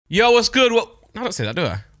Yo, what's good? Well, I don't say that, do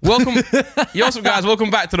I? Welcome. Yo, what's up, guys? Welcome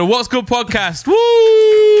back to the What's Good podcast. Woo!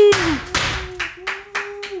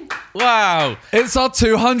 Wow. It's our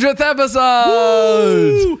 200th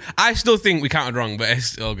episode. Woo! I still think we counted wrong, but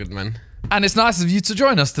it's all good, man. And it's nice of you to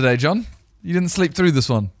join us today, John. You didn't sleep through this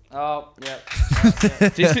one. Oh, yeah.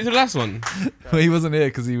 Did you sleep through the last one? Well, he wasn't here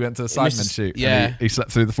because he went to a Sidemen shoot. Yeah. And he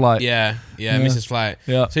slept through the flight. Yeah, missed his flight.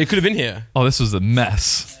 Yeah. So he could have been here. Oh, this was a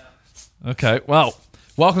mess. Okay, well,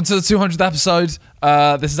 welcome to the 200th episode.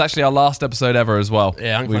 This is actually our last episode ever as well.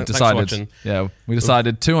 Yeah, we've thanks decided. for watching. Yeah, we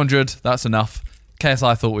decided 200. That's enough.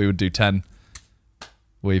 KSI thought we would do 10.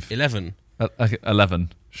 We've 11.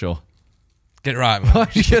 11. Sure. Get it right, man. Why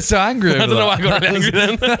did you get so angry? I don't know why I got really angry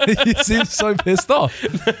then. You seem so pissed off.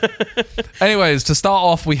 Anyways, to start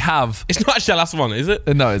off, we have. It's not actually our last one, is it?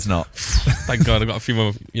 No, it's not. Thank God, I got a few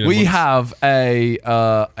more. We months. have a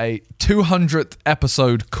 200th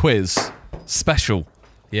episode quiz special.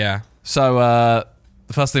 Yeah. So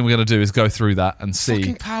the first thing we're going to do is go through that and see.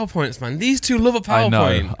 Fucking PowerPoints, man. These two love a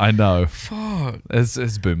PowerPoint. I know. Fuck.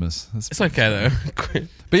 It's boomers. It's okay though.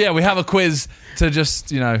 But yeah, we have a quiz to just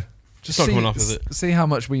Just not coming off, is it? See how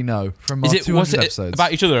much we know from our 200 what's it episodes.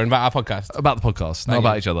 about each other and about our podcast? About the podcast, not Okay.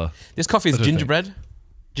 about each other. This coffee is I don't gingerbread.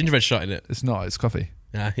 Gingerbread shot in it. It's not. It's coffee.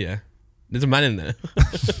 Yeah. There's a man in there.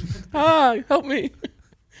 Help me.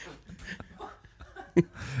 He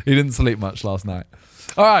didn't sleep much last night.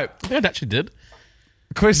 All right, I think I actually did.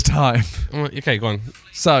 quiz time. Okay, go on.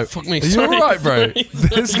 So, Fuck me. are you Sorry. all right, bro? Sorry.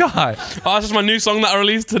 This guy. Oh, that's just my new song that I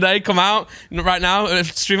released today. Come out right now.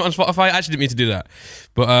 Stream it on Spotify. I actually didn't mean to do that.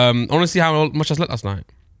 But I want to see how much I slept last night.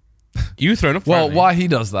 You thrown up. Well, why he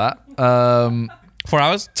does that? 4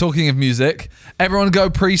 hours? Talking of music, everyone go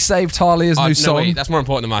pre-save Talia's new song. Wait, that's more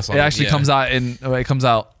important than my song. It actually comes out it comes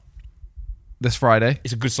out this Friday.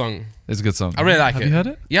 It's a good song. It's a good song. I really like it. Have you heard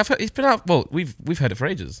it? Yeah, it's been out. Well, we've heard it for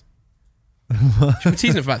ages. We've been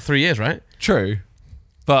teasing it for about 3 years, right? True,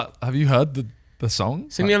 but have you heard the song?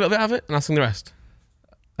 Sing me a little bit of it, and I'll sing the rest.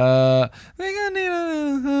 That's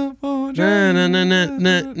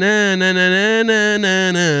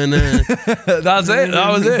it.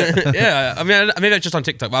 That was it. Yeah, I mean, maybe it's just on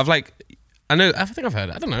TikTok, but I think I've heard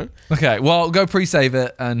it. I don't know. Okay, well, go pre-save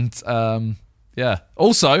it and yeah.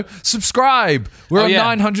 Also, subscribe. We're on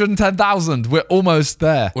 910,000. We're almost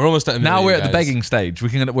there. We're almost at a million, now. We're at the guys. begging stage.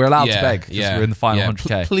 We're allowed to beg because we're in the final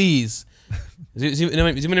 100k. Please, is it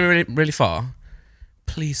really, really far?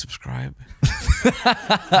 Please subscribe.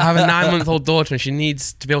 I have a 9-month-old daughter and she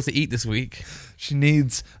needs to be able to eat this week. She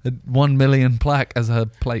needs a 1 million plaque as her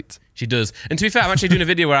plate. She does. And to be fair, I'm actually doing a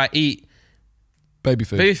video where I eat baby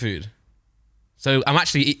food. So I'm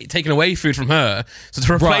actually taking away food from her. So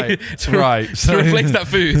to replace, to replace that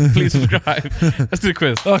food, please subscribe. Let's do the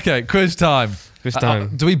quiz. Okay, quiz time. Quiz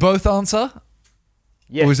time. Do we both answer?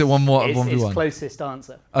 Yes. Or is it one more? It's 1v1? closest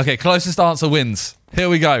answer. Okay, closest answer wins. Here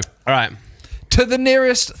we go. All right. To the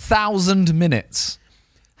nearest 1,000 minutes.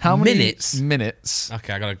 How many minutes?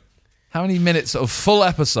 Okay, I gotta. How many minutes of full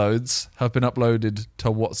episodes have been uploaded to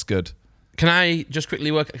What's Good? Can I just quickly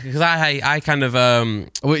work? Because I kind of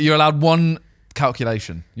You're allowed one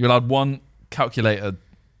calculation. You're allowed one calculator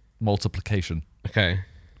multiplication. Okay.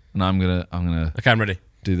 And I'm gonna. Okay, I'm ready.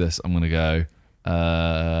 Do this. I'm gonna go.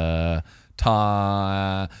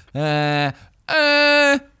 Time.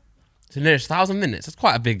 So nearest 1,000 minutes. That's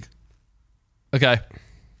quite a big. Okay.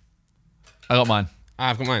 I got mine.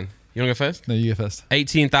 I've got mine. You want to go first? No, you go first.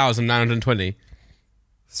 18,920.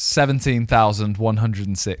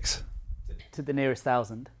 17,106. To the nearest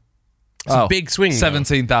 1,000. It's a big swing.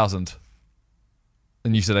 17,000.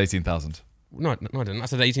 And you said 18,000. No, I didn't. I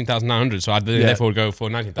said 18,900, so I'd therefore go for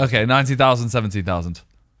 19,000. Okay, 19,000, 17,000.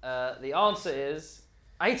 The answer is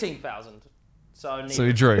 18,000. So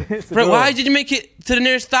we drew. Bro, why did you make it to the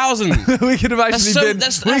nearest 1,000? We could have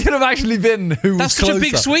actually been who was That's closer. such a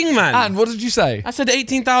big swing, man. And what did you say? I said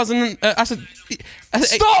 18,000. I said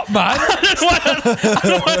Stop, man! I don't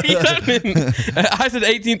know why you laughing. I said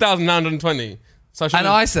 18,920. So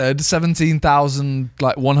I said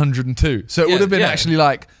 17,102. So it would have been actually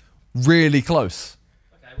really close.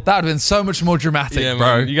 That would have been so much more dramatic,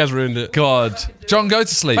 bro. Man, you guys ruined it. God. John, go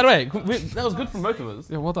to sleep. By the way, that was good from both of us.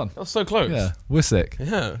 Yeah, well done. That was so close. Yeah, we're sick.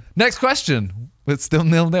 Yeah. Next question. It's still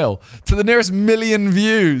 0-0. To the nearest million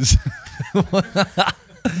views. What?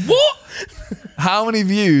 How many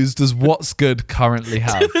views does What's Good currently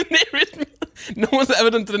have? No one's ever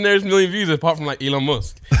done to the nearest million views apart from Elon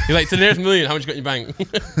Musk. He's like, to the nearest million, how much you got in your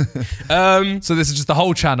bank? So this is just the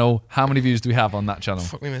whole channel. How many views do we have on that channel?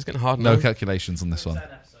 Fuck me, man, it's getting hard now. No calculations on this one.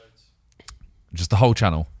 Just the whole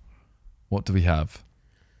channel. What do we have?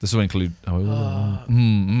 This will include. Okay,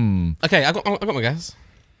 I got my guess.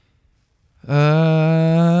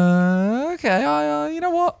 Okay. You know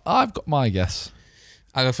what? I've got my guess.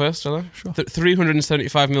 I go first, shall I? Sure.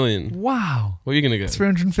 375 million. Wow. What are you going to get?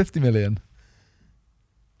 350 million.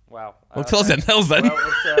 Wow. Well, tell us then. Well,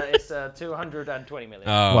 it's 220 million.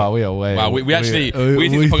 Wow, we are way. Wow, we think the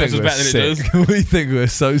podcast was better than it does. We think we're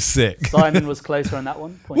so sick. Simon was closer on that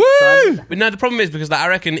one. Woo! But no, the problem is because I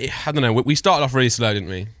reckon, I don't know, we started off really slow, didn't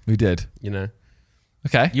we? We did. You know?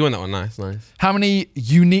 Okay. You won that one. Nice. How many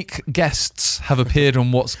unique guests have appeared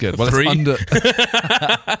on What's Good? Well, 3.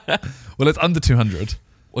 It's under 200.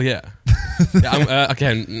 Well, yeah.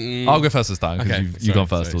 Okay. I'll go first this time because Okay, you've gone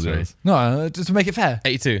first. sorry. No, just to make it fair.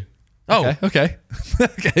 82. Oh. Okay.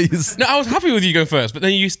 Okay. No, I was happy with you going first, but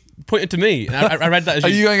then you pointed to me. And I read that as Are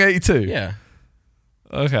you going 82? Yeah.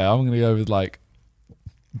 Okay, I'm going to go with like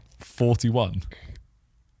 41.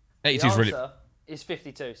 82 is really... Is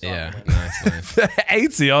 52. Yeah, Simon wins. nice.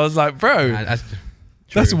 80, I was like, bro, That's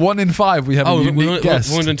that's 1 in 5 we have a unique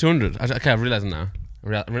guest. More than 200. Okay, I'm realising now.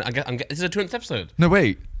 This is a 200th episode. No,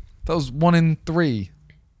 wait. That was 1 in 3.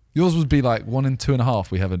 Yours would be like 1 in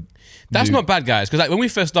 2.5. We have a. That's not bad, guys. Because when we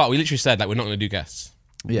first started, we literally said we're not going to do guests.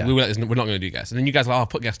 Yeah. We were like, we're not going to do guests, and then you guys were like, I'll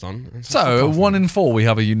put guests on. And So 1 in 4 we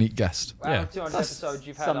have a unique guest. Out Yeah. of 200 episodes,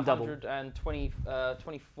 you've had some double.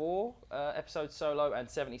 124 episodes solo and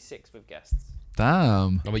 76 with guests.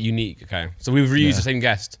 Damn. Oh, but unique. Okay, so we've reused the same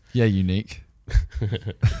guest. Yeah, unique.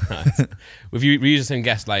 Nice. We've reused the same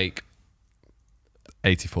guest like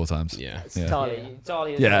 84 times. yeah. Yeah. Charlie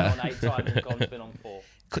has Yeah. been on 8 times and Con's been on 4.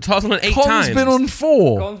 Charles on 8 Con's times. been on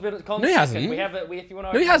 4. Con's No, he second. hasn't. We have it. If you want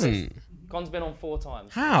to. No, he hasn't. Con's been on 4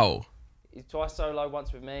 times. How? He's twice solo,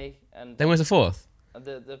 once with me, and Then where's the 4th?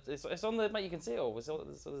 it's on the mate. You can see it all. It's on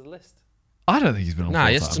the list. I don't think he's been on 4 Nah,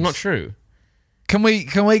 times. it's not true. Can we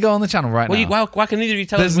go on the channel right now? Why can neither of you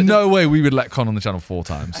tell There's us? no way we would let Con on the channel 4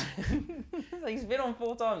 times. He's been on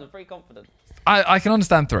 4 times. I'm pretty confident. I can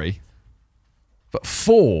understand 3. But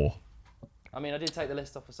 4? I mean, I did take the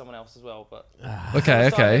list off for someone else as well, but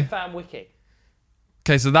Okay. Fan wiki.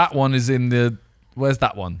 Okay, so that one is in the... Where's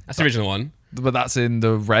that one? That's the original one. But that's in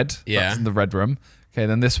the red. Yeah. That's in the red room. Okay,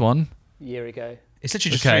 then this one. Year ago. It's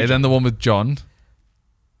literally just Okay, three. then the one with John.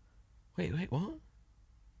 Wait, what?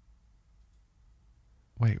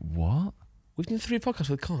 Wait, what? We've done 3 podcasts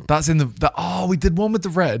with Con. That's in the... Oh, we did one with the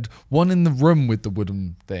red, one in the room with the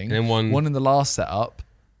wooden thing, And then one in the last setup,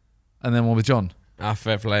 and then one with John.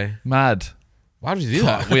 Fair play. Mad. Why would you do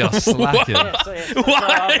that? We are slacking.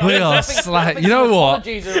 Why? We are slacking. You know what?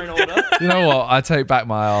 Apologies are in order. You know what? I take back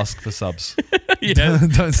my ask for subs. Yeah.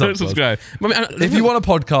 Don't subscribe. I mean, If you want a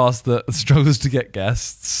podcast that struggles to get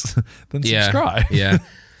guests, then subscribe. Yeah.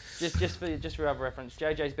 just for other reference,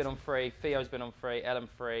 JJ's been on 3, Theo's been on 3, Ellen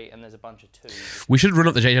 3, and there's a bunch of 2. We should run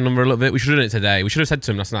up the JJ number a little bit. We should have done it today. We should have said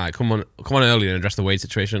to him last night, come on earlier and address the Wade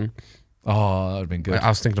situation. Oh, that would have been good. I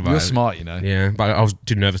was thinking about You're it. smart, you know. Yeah, but I was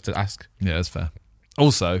too nervous to ask. Yeah, that's fair.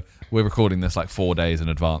 Also, we're recording this like 4 days in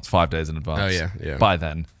advance, 5 days in advance. Oh, yeah. By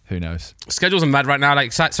then, who knows? Schedules are mad right now,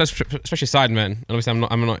 like especially Sidemen. And obviously, I'm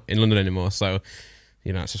not in London anymore, so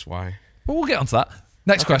that's just why. But we'll get onto that.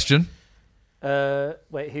 Next question.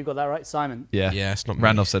 Wait, who got that right? Simon. Yeah. Yeah, it's not me.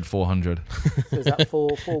 Randolph said 400. So is that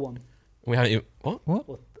 4-1? We haven't even what?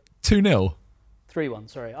 2-0. 3-1,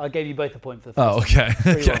 sorry. I gave you both a point for the first Oh, okay.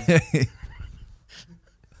 3-1. Okay.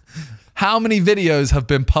 How many videos have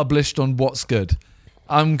been published on What's Good?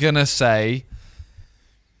 I'm going to say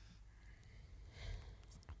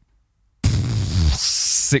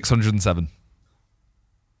 607.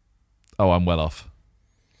 Oh, I'm well off.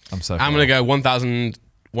 I'm I'm going to go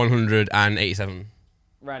 1,187.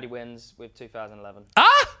 Randy wins with 2011.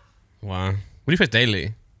 Wow. What do you put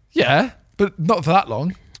daily? Yeah, but not for that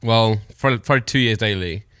long. Well, probably 2 years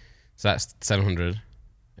daily. So that's 700.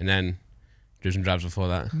 And then do some drabs before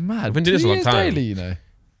that. Mad. I've been doing this a long 2 years time. daily, you know.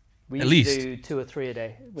 We At used least. to do 2 or 3 a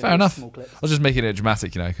day. with Fair enough. Small clips. I was just making it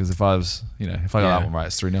dramatic, you know, because if I got that one right,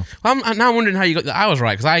 it's 3-0. Well, I'm now wondering how you got the hours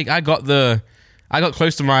right, because I got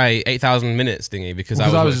close to my 8,000 minutes thingy because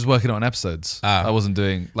I was just working on episodes. I wasn't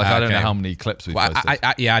doing, I don't know how many clips we posted.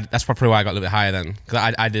 Yeah, that's probably why I got a little bit higher then,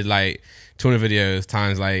 because I did like 200 videos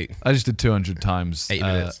times like I just did 200 times 8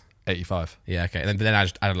 minutes. 85. Yeah, okay. Then I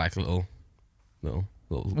just added like a little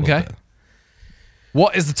Okay. bit.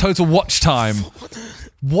 What is the total watch time?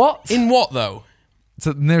 What? In what though? It's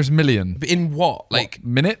the nearest million. But in what? Like What,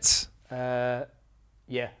 minutes? Yeah.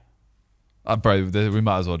 Bro, we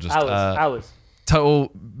might as well just... Hours. Total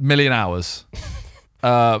million hours.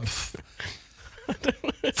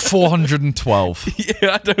 412.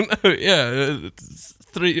 yeah, I don't know. Yeah,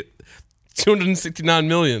 269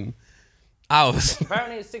 million. Hours.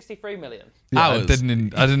 Apparently it's 63 million. Yeah, Hours. I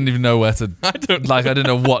didn't even know where to. I didn't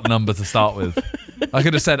know what number to start with. I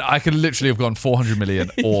could have said I could literally have gone 400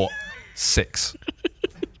 million or 6.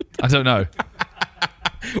 I don't know.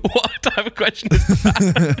 What type of question is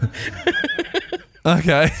that?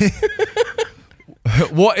 Okay.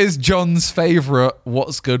 What is John's favourite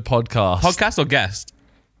What's Good podcast? Podcast or guest?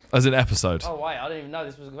 As an episode. Oh, wait, I didn't even know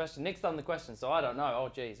this was a question. Nick's done the question, so I don't know.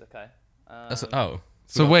 Oh, jeez, okay.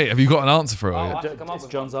 So wait, have you got an answer for it? I have to come up It's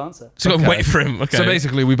with John's one. answer. So okay. Wait for him. Okay. So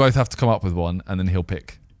basically, we both have to come up with one, and then he'll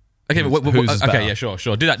pick. Okay, who's better. okay, yeah, sure.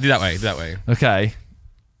 Do that way. Okay.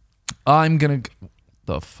 I'm gonna.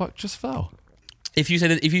 The fuck just fell. If you say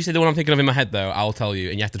the one I'm thinking of in my head, though, I'll tell you,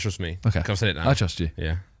 and you have to trust me. Okay. I've said it now. I trust you.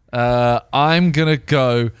 Yeah. I'm gonna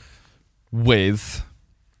go with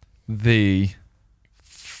the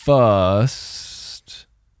first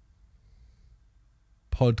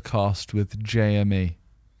podcast with JME.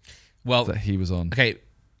 Well, that he was on. Okay,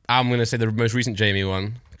 I'm gonna say the most recent Jamie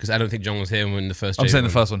one because I don't think John was here when the first. I'm Jamie saying the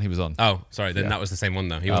one. first one he was on. Oh, sorry. Then that was the same one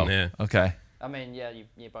though. He wasn't here. Okay. I mean, yeah,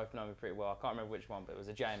 you both know me pretty well. I can't remember which one, but it was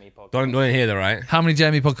a Jamie podcast. Don't hear though, right? How many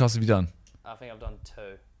JME podcasts have you done? I think I've done 2.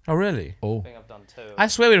 Oh, really? Oh. I think I've done 2. I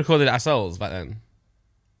swear we recorded it ourselves back then.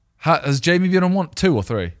 Has Jamie been on 2 or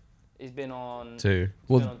 3? He's been on 2.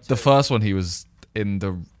 Well, been on the 2. first one he was in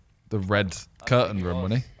the red curtain room,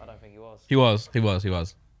 wasn't he? I don't think he was. He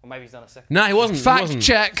was. Or maybe he's done a second. No, he wasn't. Fact he wasn't.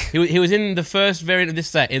 check. He was in the first variant of this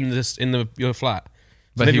set in your flat.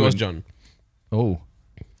 But Maybe he it was wouldn't- John. Oh.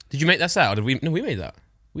 Did you make that set? Or did we? No, we made that.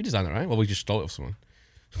 We designed it, right? Well, we just stole it off someone.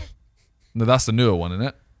 No, that's the newer one, isn't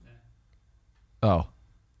it? Oh.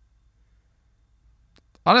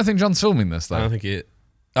 I don't think John's filming this, though. I don't think it.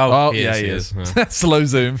 Oh, he yeah, is. he is. Oh. Slow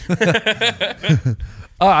zoom.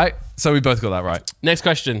 All right, so we both got that right. Next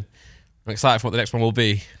question. I'm excited for what the next one will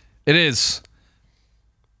be. It is.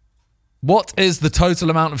 What is the total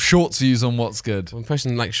amount of shorts views on What's Good? I'm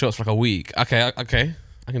posting like shorts for like a week. Okay. I can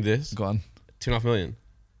do this. Go on. 2.5 million.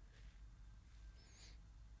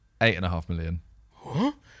 8.5 million.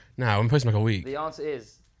 What? No, I'm posting like a week. The answer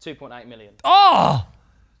is 2.8 million. Oh!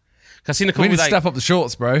 I've seen a We couple need with to like. step up the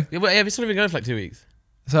shorts, bro. Yeah, but it's not even going for like 2 weeks.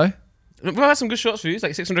 So? We've had some good shorts views,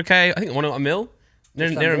 like 600k. I think one a mil.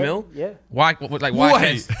 Near a mil. Yeah. Why? Why?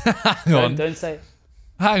 Wait. Hang on. Don't say it.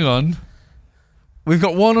 Hang on. We've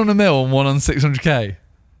got one on a mil and one on 600k.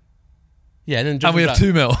 Yeah, and then And we have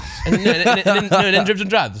 2 mil. and then dribs and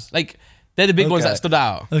drabs. Like they're the big ones Okay. that stood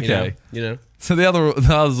out. Okay. You know. So the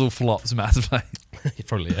others all flops massively.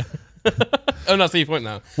 Probably yeah. Oh no, I see your point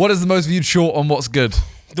now. What is the most viewed short on What's Good?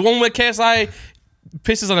 The one where KSI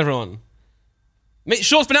pisses on everyone. Mate,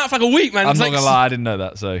 shorts been out for like a week, man. I'm It's not like, going to lie, I didn't know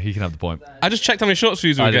that, so he can have the point. I just checked how many shorts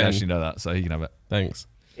views we I were didn't getting. actually know that, so he can have it. Thanks.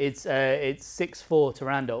 It's 6-4 to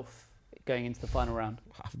Randolph going into the final round.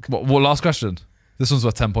 What last question? This one's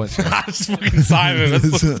worth 10 points. That's fucking Simon.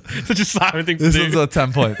 That's such a Simon thing to This do. one's worth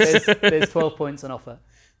 10 points. There's 12 points on offer.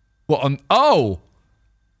 What on? Oh!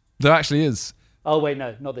 There actually is. Oh, wait,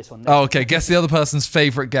 no, not this one. Oh, okay. Guess the other person's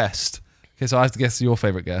favourite guest. Okay, so I have to guess your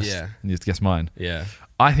favourite guest. Yeah. And you have to guess mine. Yeah.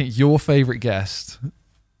 I think your favourite guest.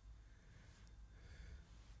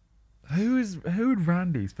 Who would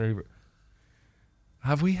Randy's favourite?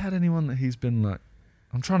 Have we had anyone that he's been like?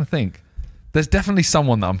 I'm trying to think. There's definitely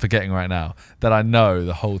someone that I'm forgetting right now that I know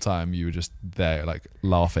the whole time you were just there like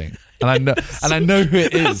laughing, and I know who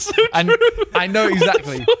it is, so and true. I know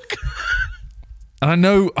exactly, and I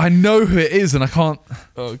know who it is, and I can't.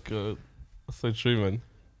 Oh god, that's so true, man.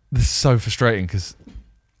 This is so frustrating because.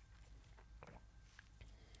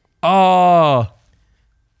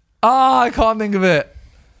 I can't think of it.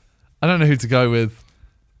 I don't know who to go with.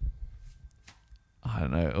 I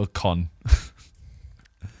don't know. Or Con.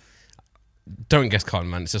 Don't guess Con,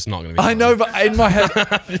 man. It's just not going to be. I Con. know, but in my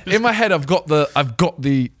head, I've got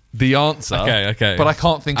the answer. Okay. But I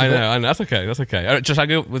can't think of it. I know. That's okay. That's okay. All right, Josh, I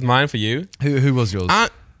go with mine for you. Who was yours?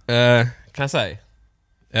 Can I say?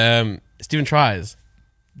 Stephen Tries.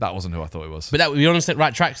 That wasn't who I thought it was. But we're on the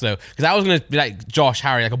right tracks though, because I was gonna be like Josh,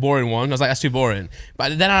 Harry, like a boring one. I was like, that's too boring.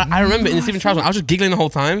 But then I remember in the Stephen Tries one, I was just giggling the whole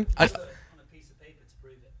time. On a piece of paper to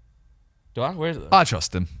prove it. Do I? Where is it? Though? I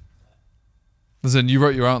trust him. As in, you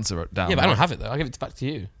wrote your answer down. Yeah, but I don't have it though. I'll give it back to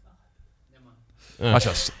you. I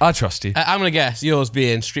trust you. I'm gonna guess yours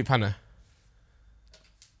being Street Panda.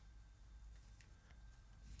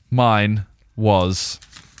 Mine was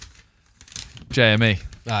JME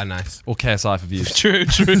Ah, nice. or KSI for views. True.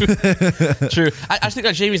 I think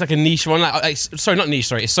that Jamie's like a niche one. Sorry, not niche.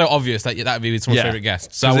 Sorry, it's so obvious that that would be someone's favorite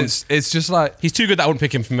guest. So it's just like he's too good that I wouldn't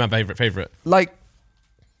pick him for my favorite. like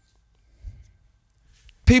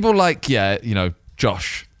people like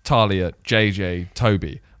Josh, Talia, JJ,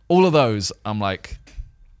 Toby, all of those, I'm like,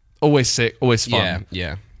 always sick, always fun. Yeah,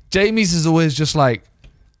 yeah. Jamie's is always just like,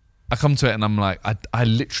 I come to it and I'm like, I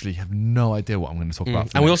literally have no idea what I'm going to talk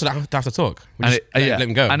about. And we also don't have to talk. We and just let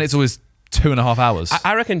him go. And it's always 2.5 hours.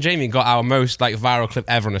 I reckon Jamie got our most like viral clip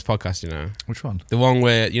ever on this podcast. You know, Which one? the one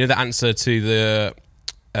where the answer to the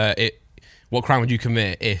what crime would you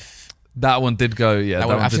commit if That one did go. Yeah, that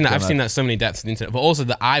one, one I've did seen that. go I've seen mad. that so many depths of the internet, but also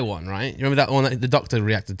the I one, right? You remember that one that the doctor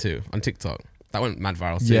reacted to on TikTok? That went mad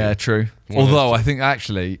viral too. Yeah, true. One of those Although two. I think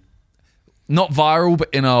actually, not viral, but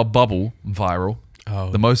in our bubble, viral.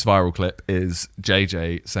 Oh. The most viral clip is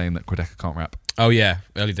JJ saying that Quadeca can't rap Oh yeah,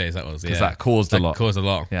 early days that was. Yeah, because that caused a lot. Caused a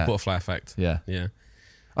lot. Yeah. Butterfly effect. Yeah. Yeah.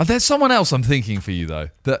 Oh, there's someone else I'm thinking for you though.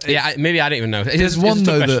 That Yeah. Maybe I don't even know. there's It's one a tough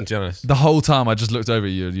though question, that to be honest. the whole time I just looked over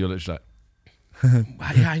at you and you're literally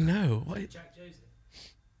like, Yeah, I know. What?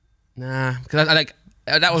 Nah, because I like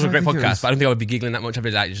that was a I great think it podcast, was- but I don't think I would be giggling that much. I'd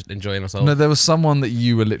be like just enjoying myself. no, there was someone that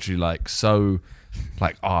you were literally like so,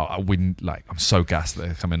 like I'm so gassed that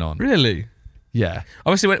they're coming on. Really? Yeah,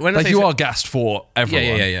 Obviously, when I like say you are gassed for everyone.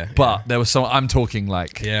 Yeah. But there was some. I'm talking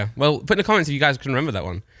like. Yeah. Well, put in the comments if you guys can remember that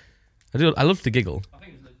one. I love to giggle. I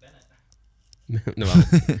think it was Luke Bennett.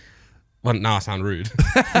 No, well, now I sound rude.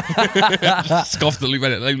 Scoffed at Luke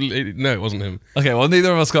Bennett. No, it wasn't him. Okay, well,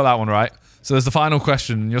 neither of us got that one right. So there's the final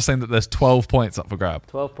question. You're saying that there's 12 points up for grab.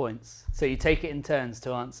 12 points. So you take it in turns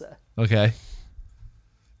to answer. Okay.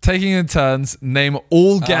 Taking in turns, name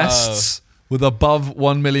all guests with above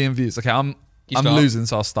 1 million views. Okay, I'm start. losing,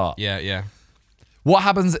 so I'll start. Yeah. What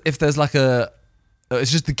happens if there's like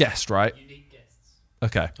it's just the guest, right? Unique guests.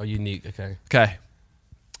 Okay. Oh, unique. Okay. Okay.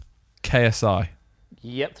 KSI.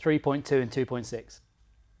 Yep, 3.2 and 2.6.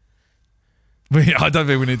 I don't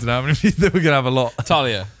think we need to know how many views. We're going to have a lot.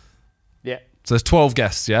 Talia. Yep. So there's 12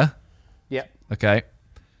 guests, yeah? Yep. Okay.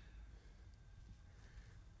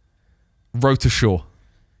 Rota Shaw.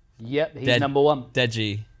 Yep, he's Dead. number one.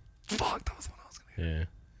 Deji. Fuck, that was the one I was going to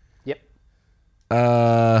Yeah.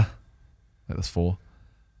 Yep. That's 4.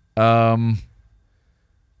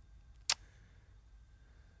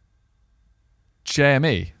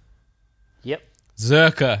 JME. Yep.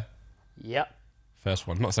 Zerka. Yep. First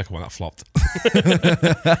one, not the second one. That flopped.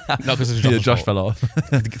 Not because it was Yeah, Josh fault. fell off.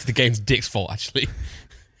 It's the game's dick's fault, actually.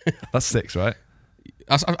 That's 6, right?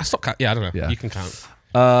 I stopped count. Yeah, I don't know. Yeah. You can count.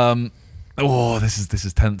 This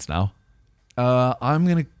is tense now. I'm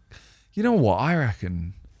gonna. You know what? I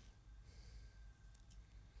reckon.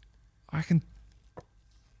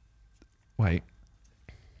 Wait.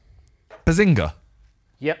 Bazinga.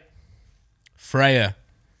 Yep. Freya.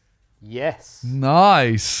 Yes.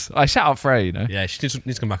 Nice. I shout out Frey, you know. Yeah, she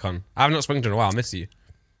needs to come back on. I have not spoken to her in a while. I miss you.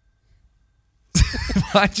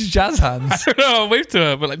 Why'd you jazz hands? I don't know. I waved to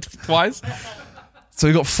her, but like twice. So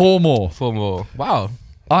we got 4 more. 4 more. Wow.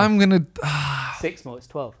 I'm gonna. 6 more, it's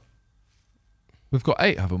 12. We've got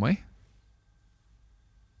 8, haven't we?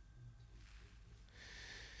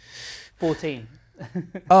 14.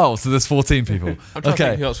 Oh, so there's 14 people. I'm trying to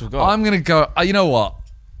think who else we've got. I'm gonna go. You know what?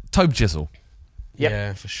 Tobe Chisel. Yep.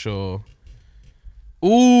 Yeah, for sure.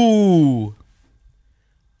 Ooh.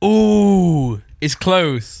 It's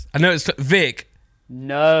close. I know it's Vic.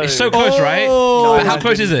 No. It's so close, right? Oh. But how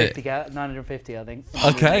close is it? 950, I think. Okay.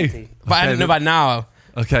 980. But I don't know by now.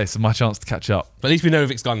 Okay, so my chance to catch up. But at least we know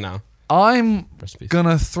Vic's gone now. I'm Rest in peace.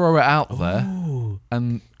 gonna throw it out there, Ooh.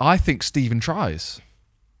 and I think Stephen tries.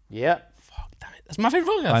 Yep. Fuck, damn it. That's my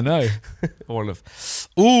favourite podcast. I know. One of.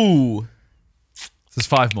 Ooh. There's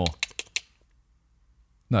 5 more.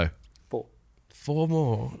 No. 4. 4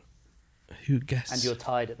 more. Who guessed? And you're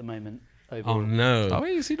tied at the moment. Oh Overall. no. Oh,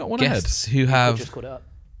 is he not one Guests who We've have. just caught it up.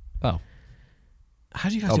 ahead? Oh. How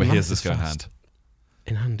do you guys Oh, do but maths here's this going fast? hand.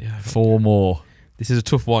 In hand, yeah. 4 more. This is a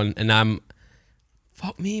tough one, and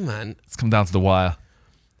fuck me, man. It's come down to the wire.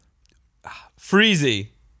 Freezy.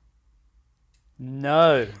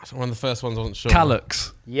 No. That's one of the first ones I wasn't sure.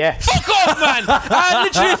 Calyx. Yes. Fuck off, man! I'm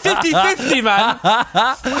literally 50-50, man.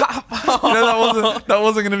 That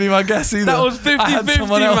wasn't going to be my guess either. That was 50-50, I had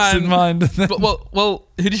someone else man. in mind. But, well,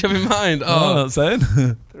 who did you have in mind? I'm Oh, not saying.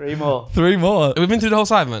 3 more. 3 more. we've been through the whole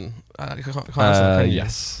Sidemen. I can't answer that, can you?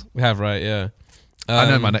 Yes. We have, right? Yeah. I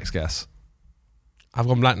know my next guess. I've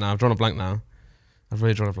gone blank now. I've drawn a blank now. I've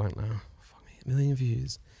really drawn a blank now. Fuck me. 1 million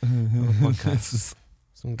views. Podcasts.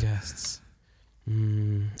 Some guests.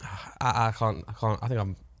 I can't. I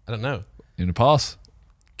think I don't know. You gonna pass?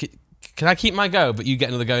 Can I keep my go, but you get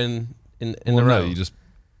another go in Well, the no, row? you just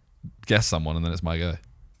guess someone and then it's my go.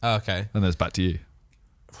 Oh, okay. And then it's back to you.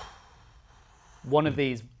 One of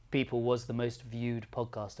these people was the most viewed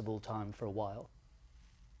podcast of all time for a while.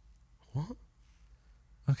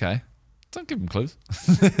 Okay. Don't give them clues.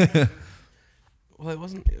 Well, it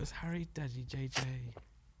wasn't. It was Harry, Deji, JJ.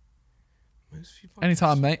 Most few podcasts.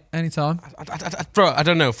 Anytime, mate. Anytime. Bro, I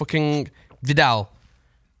don't know. Fucking Vidal.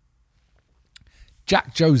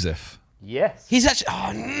 Jack Joseph. Yes. He's actually. Oh,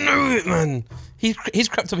 I knew it, man. He's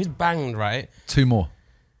crept up. He's banged, right? 2 more.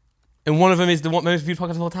 And one of them is the most viewed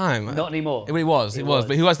podcast of all time. Not anymore. It was.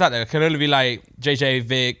 But who has that though? It can only be like JJ,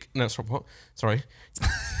 Vic. No, sorry.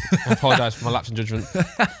 I apologise for my lapse in judgment.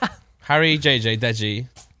 Harry, JJ, Deji,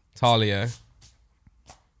 Talia,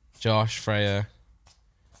 Josh, Freya,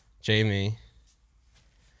 Jamie.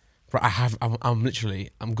 Bro, I'm literally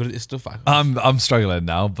good at this stuff. I'm struggling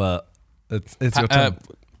now, but it's your turn.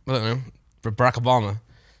 I don't know. Barack Obama.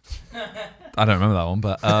 I don't remember that one,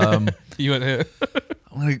 but You weren't here.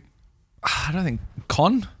 I don't think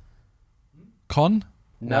Con.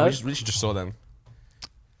 No, we literally just saw them.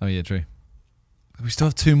 Oh yeah, true. We still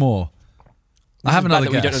have 2 more. I have another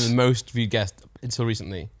guess. We don't know the most viewed guest until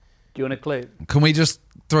recently. Do you want a clue? Can we just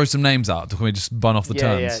throw some names out? Can we just bun off the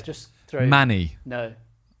terms? Yeah, just throw. Manny. No.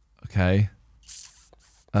 Okay.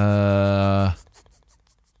 Who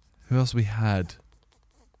else we had?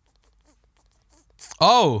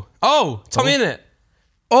 Oh, Tommy Innit.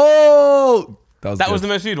 Oh, That was the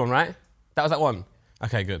most viewed one, right? That was that one.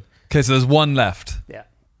 Okay, good. Okay, so there's 1 left. Yeah.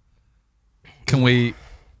 Can we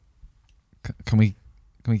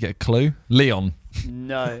get a clue? Leon.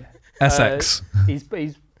 No. SX.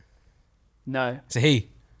 He's. No. It's a he.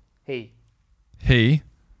 He.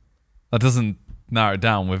 That doesn't narrow it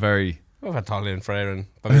down. We're very. We've had Talia and Freya and...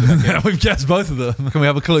 We've guessed both of them. Can we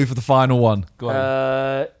have a clue for the final one? Go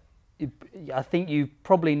on. I think you've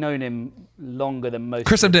probably known him longer than most.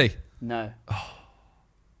 Chris MD. No.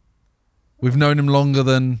 We've known him longer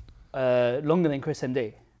than. Longer than Chris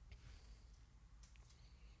MD.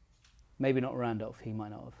 Maybe not Randolph. He might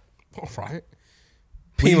not have. All right.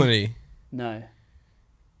 P-Money. No.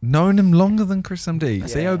 Known him longer than Chris MD. Yeah.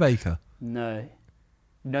 Theo Baker. No.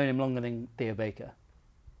 Known him longer than Theo Baker.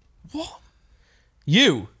 What?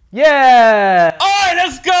 You? Yeah. All right,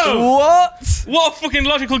 let's go. What? What a fucking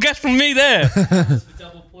logical guess from me there. For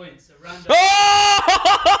double points. So Randolph. Oh!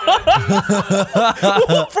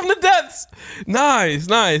 From the depths. Nice.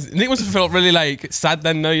 Nick must have felt really like sad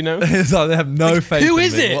then, no, you know? It's like they have no faith. Who in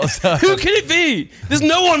is me it? whatsoever. Who can it be? There's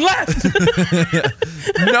no one left.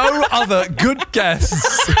 No other good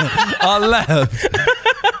guests are left.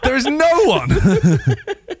 There is no one.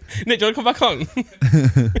 Nick, do you want to come back on?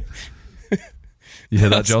 You hear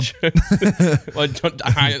that, John? Well, John,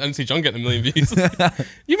 I don't see John getting 1 million views.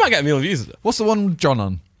 You might get 1 million views. What's the one with John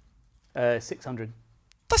on? 600.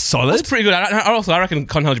 That's solid. That's pretty good. I reckon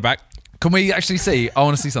Con held you back. Can we actually see? I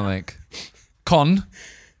want to see something. Con,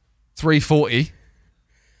 340.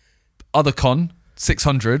 Other Con,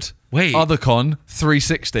 600. Wait. Other Con,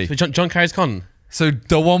 360. So John carries Con. So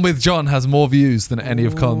the one with John has more views than any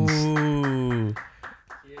of Con's. Ooh.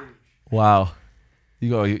 Wow. You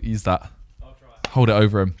got to use that. I'll try. Hold it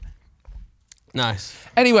over him. Nice.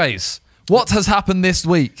 Anyways, what has happened this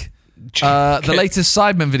week? The latest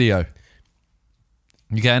Sidemen video.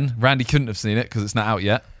 Again, Randy couldn't have seen it because it's not out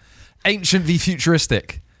yet. Ancient v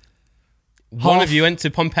futuristic. One Half- of you went to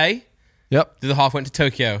Pompeii. Yep. The other half went to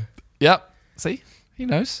Tokyo. Yep. See? He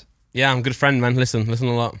knows. Yeah, I'm a good friend, man. Listen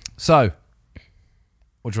a lot. So,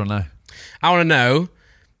 what do you want to know? I want to know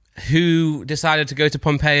who decided to go to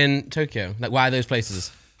Pompeii and Tokyo. Like, why are those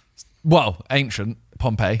places? Well, ancient,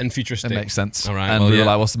 Pompeii. And futuristic. It makes sense. All right, And well, we were yeah.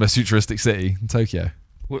 like, what's the most futuristic city? Tokyo.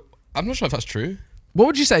 Well, I'm not sure if that's true. What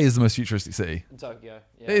would you say is the most futuristic city? In Tokyo.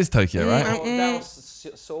 Yeah. It is Tokyo, right? That was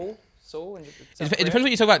Seoul. In South It depends Korea.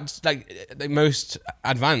 what you talk about, like most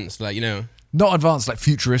advanced, like, you know. Not advanced, like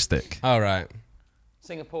futuristic. Oh, right.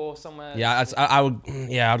 Singapore somewhere. Yeah, I would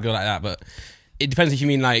go like that, but it depends if you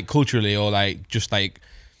mean like culturally or like just like,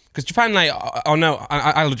 because Japan, like, oh no,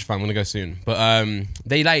 I love Japan, I'm gonna go soon, but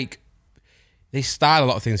they style a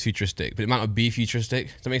lot of things futuristic, but it might not be futuristic.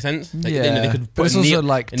 Does that make sense? Like, Yeah, they could but put it's a also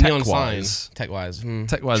like a neon tech-wise. sign. Tech-wise.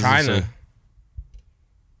 Tech-wise is China. also-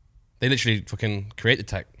 They literally fucking created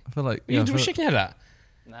tech. I feel like... What are you shaking your head at?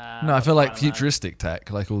 Nah, No, I feel like China, man. futuristic tech,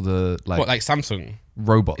 like all the What, like Samsung?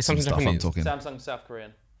 robots It's and something stuff. Japanese. I'm talking. Samsung, South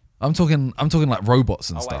Korean. I'm talking like robots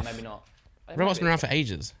and Oh stuff. wait, maybe not. They Robots might been around for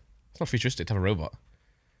ages. It's not futuristic to have a robot.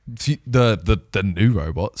 The new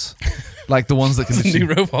robots, like the ones that can It's a new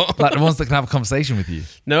robot. like the ones that can have a conversation with you.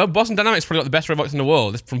 No, Boston Dynamics probably got the best robots in the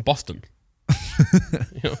world. It's from Boston.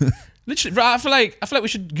 You know? Literally, right, I feel like we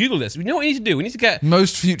should Google this. You know what we need to do? We need to get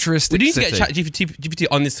Most futuristic. we need to city. get GPT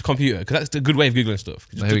on this computer because that's a good way of googling stuff.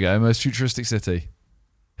 Here we go. Most futuristic city,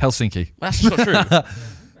 Helsinki. Well, that's just not true.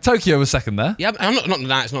 Tokyo was second there. Yeah, I'm not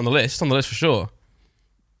it's not on the list. It's on the list for sure.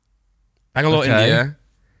 Bangalore, Okay. India.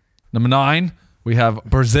 Number 9, We have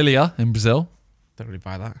Brasilia in Brazil. Don't really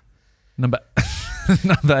buy that. Number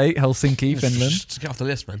 8, Helsinki, Finland. Just get off the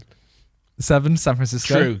list, man. 7, San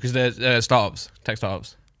Francisco. True, because they're startups, tech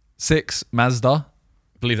startups. 6, Mazda.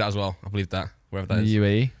 Believe that as well. I believe that, wherever that in is. the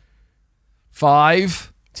UAE.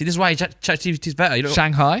 5, See, this is why ChatGPT is better. You know,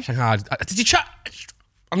 Shanghai. Shanghai. Did you chat?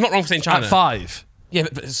 I'm not wrong for saying China. At 5. Yeah,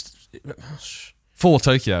 but it's... 4,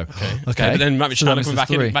 Tokyo. Okay. But then might be So China that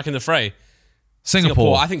coming misses back in the fray.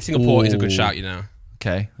 Singapore. I think Singapore is a good Ooh. shout, you know.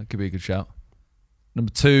 Okay, that could be a good shout.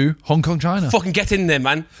 Number 2, Hong Kong, China. Fucking get in there,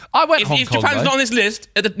 man. I went Hong If Kong. Japan's though. not on this list,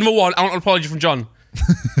 at the number 1, I want an apology from John.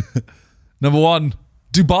 Number 1,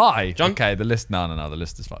 Dubai. John? Okay, the list. No, the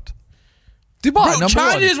list is fucked. Dubai, Bro, number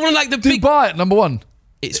China 1. is one of like the big... Dubai at number 1.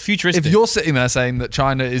 It's futuristic. If you're sitting there saying that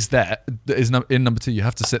China is there, in number 2, you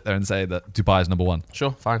have to sit there and say that Dubai is number 1.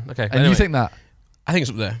 Sure, fine, okay. And you think that I think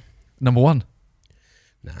it's up there. number 1?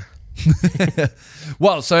 Nah.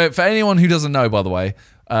 Well, so for anyone who doesn't know, by the way,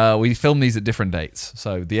 we filmed these at different dates.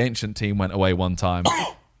 So the ancient team went away one time.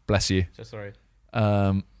 Bless you. So sorry.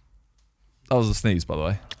 That was a sneeze, by the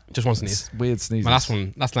way. Just one sneeze. It's weird sneeze. My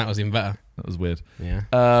last night was even better. That was weird.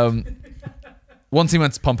 Yeah. One team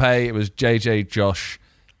went to Pompeii. It was JJ, Josh,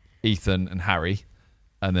 Ethan, and Harry.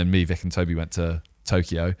 And then me, Vic, and Toby went to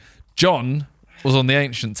Tokyo. John was on the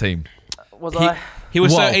ancient team. Was I? He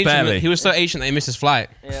was Well, so ancient. barely. He was so ancient that he missed his flight.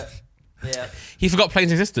 Yeah. Yeah. He forgot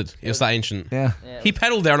planes existed. He was that ancient. Yeah. Yeah. He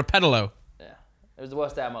pedalled there on a pedalo. Yeah. It was the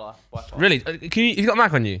worst day of my life. By far. Really? Can you got a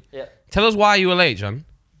mic on you? Yeah. Tell us why you were late, John.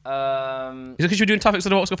 Is it because you were doing topics of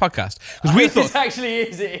the What's Good podcast? Because we This thought, actually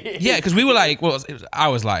is it. yeah, because we were like, well, I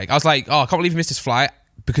was like, oh, I can't believe he missed his flight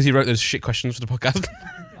because he wrote those shit questions for the podcast.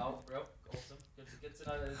 Oh, bro, awesome. Good to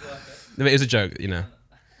know that it's working. It was a joke, you know.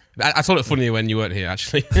 I thought it funnier when you weren't here,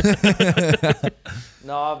 actually.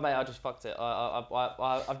 No, mate, I just fucked it.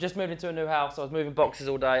 I've just moved into a new house. I was moving boxes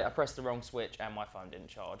all day. I pressed the wrong switch and my phone didn't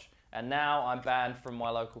charge. And now I'm banned from my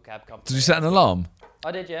local cab company. Did you set an alarm?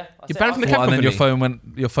 I did, yeah. You're banned from the cab. cab And then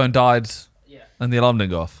company? your phone died Yeah. and the alarm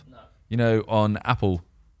didn't go off? No. You know, on Apple,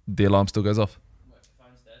 the alarm still goes off. What, your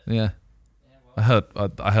phone's dead? Yeah. Yeah, well,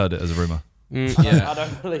 I heard it as a rumor. Yeah. I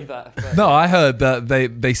don't believe that. But No, I heard that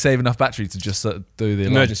they save enough battery to just do the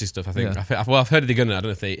alarm. Emergency stuff, I think. Yeah. I've heard they're gonna. I don't know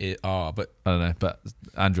if they are, but I don't know, but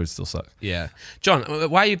Androids still suck. yeah. John,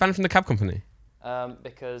 why are you banned from the cab company?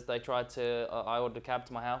 because they tried to, I ordered a cab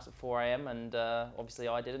to my house at 4 a.m. and obviously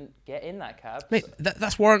I didn't get in that cab. Mate, So-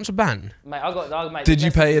 that's warrants a ban. mate, mate, Did the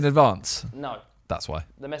you pay in messages- advance? No. That's why.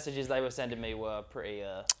 The messages they were sending me were pretty.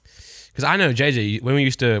 Because I know JJ, when I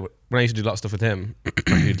used to do a lot of stuff with him,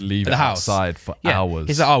 You'd leave At it the house. outside for hours.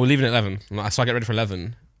 He's like, oh, we're leaving at 11. I'm like, so I get ready for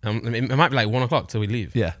 11. It might be like 1 o'clock till we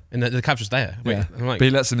leave. yeah. And the cab's just there. Wait, Yeah. I'm like, But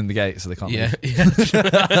he lets them in the gate so they can't yeah. leave.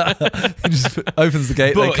 yeah. He just opens the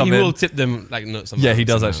gate, they But come he in. will tip them like nuts. Yeah, he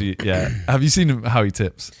does somehow. actually. Yeah. Have you seen him, how he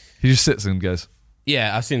tips? He just sits and goes.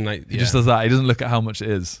 Yeah, I've seen like. He just does that. He doesn't look at how much it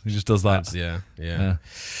is. He just does that. Yeah. Yeah.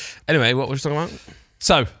 Anyway, what were we talking about?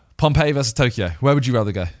 So, Pompeii versus Tokyo. Where would you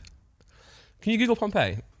rather go? Can you Google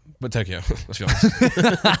Pompeii? But Tokyo, let's be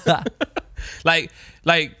honest. like,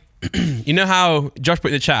 you know how Josh put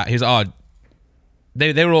in the chat, he was like, oh,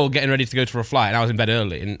 they were all getting ready to go for a flight, and I was in bed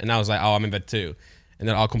early, and I was like, oh, I'm in bed too. And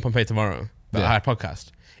then I'll come Pompeii tomorrow. But Yeah. I had a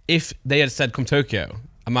podcast. If they had said come Tokyo,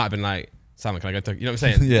 I might have been like, Simon, can I go to Tokyo? You know what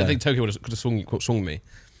I'm saying? Yeah. I think Tokyo could have swung me.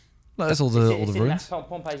 No, that's all It's the in ruins.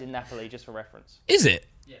 Pompeii's in Napoli, just for reference. Is it?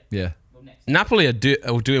 Yeah. Well, next. Napoli are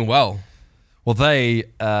doing well. Well, they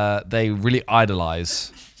really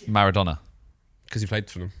idolize Maradona. Because he played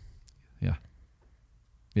for them. Yeah.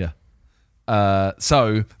 Yeah.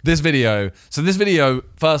 So this video,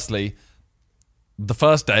 firstly, the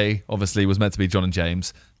first day obviously was meant to be John and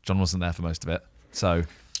James. John wasn't there for most of it. So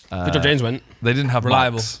Good job, James went. they didn't have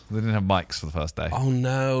Reliable. mics. They didn't have mics for the first day. Oh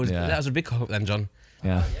no, Yeah. that was a big cock up then, John.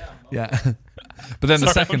 Yeah. Yeah. But then the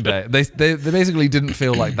Sorry. second day, they basically didn't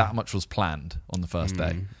feel like that much was planned on the first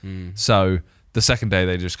day. So the second day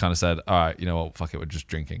they just kind of said, all right, you know what, fuck it, we're just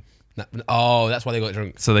drinking. Oh, that's why they got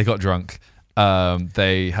drunk. So they got drunk.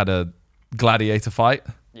 They had a gladiator fight.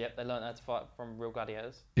 Yep, they learned how to fight from real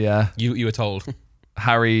gladiators. Yeah. You were told.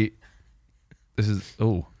 Harry,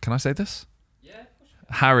 can I say this? Yeah, of course.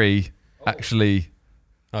 Harry actually,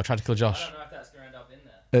 Oh, tried to kill Josh. I don't know if that's going to end up in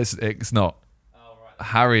there. it's not. Oh, right.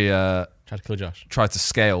 Harry Tried to kill Josh. tried to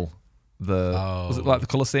scale was it like the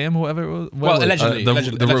Colosseum or whatever it was? Well, was it? allegedly, the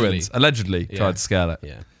allegedly. ruins. Allegedly Yeah. tried to scale it.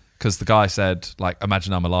 Yeah. Because the guy said, like,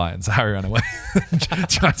 imagine I'm a lion. So Harry ran away,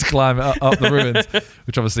 tried to climb up the ruins,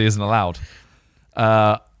 which obviously isn't allowed.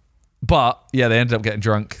 But yeah, they ended up getting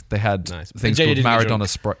drunk. They had Nice. things JJ called didn't get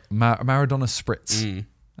Maradona Spritz. Mm.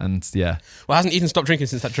 And yeah, Well, hasn't Ethan stopped drinking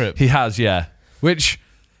since that trip? he has, yeah. Which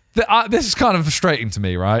This is kind of frustrating to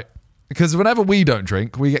me, right? Because whenever we don't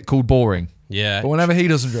drink, we get called boring. Yeah. But whenever he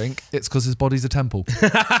doesn't drink, it's because his body's a temple.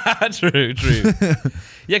 True.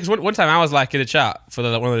 Yeah, because one time I was like in a chat for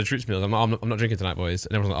one of the troops meals. I'm not drinking tonight, boys.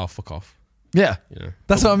 And everyone's like, oh, fuck off. Yeah. You know?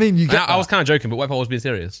 That's what I mean. I was kind of joking, but White Paul was being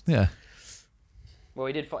serious. Yeah. Well,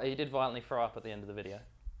 he did violently throw up at the end of the video.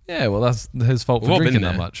 Yeah, well, that's his fault We've for all been drinking that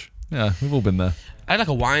there. much. Yeah, we've all been there. I had like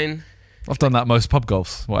a wine. I've done that most pub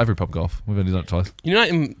golfs. Well, every pub golf. We've only done it twice. You know, like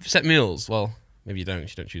in set meals. Well, maybe you don't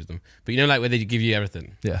choose them. But you know, like where they give you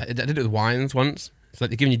everything. Yeah. I did it with wines once. It's like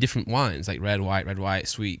they're giving you different wines, like red, white,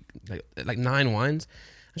 sweet, like 9 wines.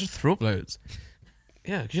 I just threw up loads.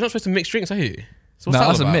 Yeah, because you're not supposed to mix drinks, are you? So No, what's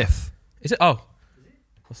that's that a all about? myth. Is it? Oh.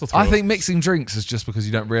 I think mixing drinks is just because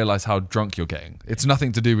you don't realise how drunk you're getting. It's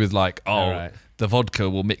nothing to do with like, Right. the vodka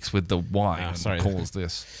will mix with the wine and sorry. cause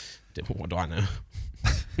this. What do I know?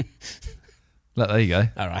 Look, there you go.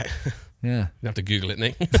 All right. Yeah. You have to Google it,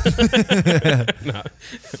 Nick. No.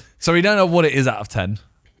 So we don't know what it is out of 10.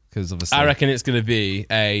 Because obviously. I reckon it's going to be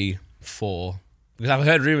a 4. Because I've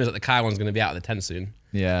heard rumours that the Kai one's going to be out of the 10 soon.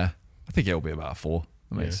 Yeah. I think it'll be about a 4.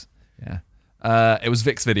 Yeah. It was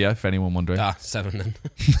Vic's video, for anyone wondering. 7 then.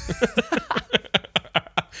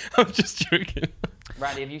 I'm just joking.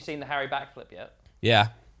 Randy, have you seen the Harry backflip yet? Yeah.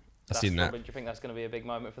 I've seen that. Do you think that's going to be a big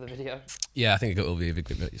moment for the video? Yeah, I think it will be a big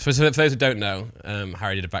bit. For those who don't know,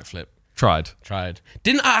 Harry did a backflip. Tried.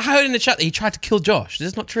 Didn't I heard in the chat that he tried to kill Josh? This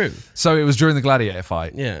is not true. So it was during the gladiator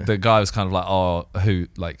fight. Yeah. The guy was kind of like, who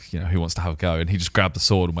wants to have a go? And he just grabbed the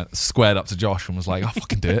sword and went squared up to Josh and was like, I'll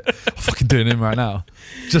fucking do it. I'm fucking doing him right now.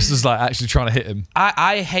 Just as like actually trying to hit him.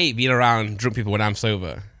 I hate being around drunk people when I'm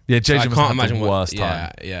sober. Yeah, JJ I must can't have imagine the worst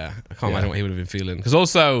time. Yeah. I can't imagine what he would have been feeling. Because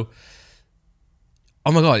also,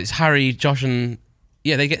 oh my God, it's Harry, Josh, and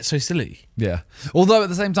yeah, they get so silly. Yeah. Although at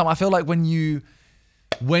the same time, I feel like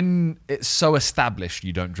when it's so established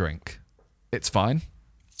you don't drink, it's fine.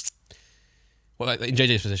 Well, like in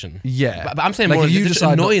JJ's position. Yeah. But I'm saying Like, more, if you they're just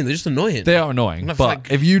decide annoying. They're just annoying. They are annoying. Not But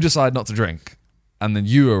like- if you decide not to drink and then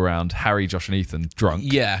you were around Harry, Josh, and Ethan drunk,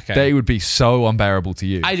 Yeah, okay. they would be so unbearable to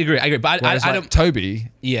you. I agree. But Whereas, I like, don't.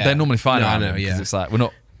 Toby, Yeah. they're normally fine No, I around know, him because yeah. it's like, we're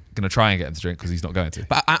not going to try and get him to drink because he's not going to.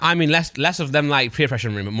 But I mean, less of them like peer pressure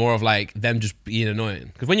in the room, but more of like them just being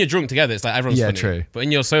annoying. Because when you're drunk together, it's like everyone's Yeah, funny. true. But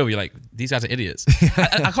when you're sober, you're like, these guys are idiots.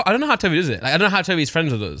 I don't know how Toby does it. Like, I don't know how Toby's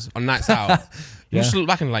friends with us on nights out. You Yeah. just look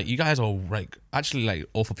back and like, you guys are like actually like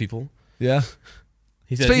awful people. Yeah.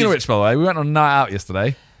 He said, Speaking of which, by the way, we went on a night out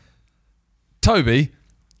yesterday. Toby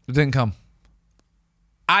didn't come.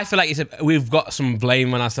 I feel like we've got some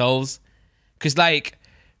blame on ourselves. Because like,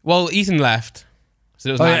 well, Ethan left. So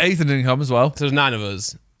there was Oh, nine, yeah, Ethan didn't come as well. so there was 9 of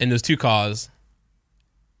us, and there was 2 cars,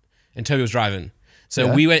 and Toby was driving. So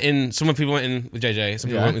Yeah. we went in. Some people went in with JJ. Some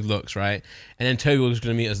people Yeah. went with Lux, right? And then Toby was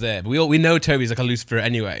going to meet us there. But we know Toby's like a loose spirit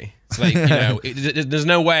anyway. So like, you know, there's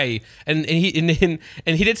no way. And he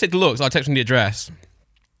did say to Lux, I'll text him the address.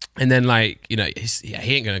 And then like, you know,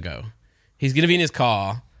 he ain't gonna go. He's gonna be in his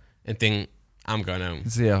car and think I'm going home.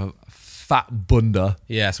 See a fat bunda.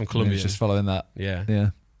 Yeah, some He's Colombian. just following that. Yeah. Yeah.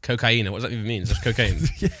 Cocaine. What does that even mean? It's just cocaine.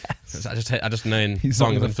 Yes. I just know in He's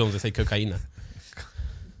songs not and films they say cocaine.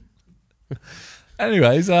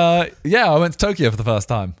 Anyways, I went to Tokyo for the first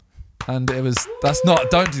time. And it was,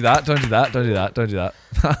 don't do that.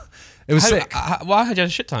 It was sick. Why had you had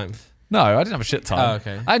a shit time? No, I didn't have a shit time. Oh,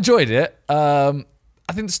 okay. I enjoyed it. I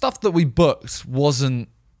think the stuff that we booked wasn't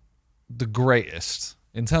the greatest.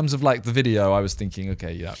 In terms of like the video, I was thinking,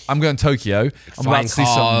 okay, yeah, I'm going to Tokyo. I'm about to see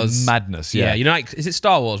some madness. Yeah. Yeah. You know, like, is it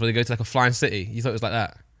Star Wars where they go to like a flying city? You thought it was like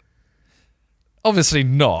that? Obviously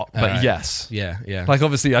not, but Alright. yes. Yeah. Like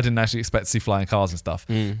obviously I didn't actually expect to see flying cars and stuff.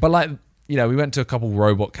 But like, you know, we went to a couple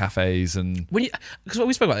robot cafes and Because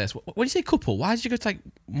we spoke about this. When you say couple, why did you go to like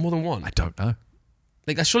more than one? I don't know.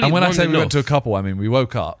 Like, surely And when I one's say we went enough. to a couple, I mean we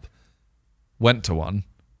woke up, went to one,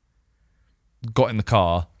 got in the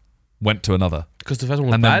car, went to another, Because the first one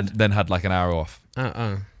was and bad? then had like an hour off.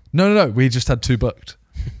 No. We just had 2 booked.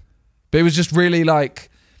 But it was just really like,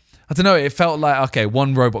 I don't know, it felt like, okay,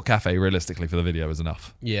 one robot cafe realistically for the video was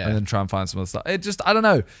enough. Yeah. And then try and find some other stuff. It just, I don't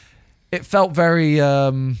know. It felt very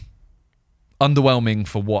underwhelming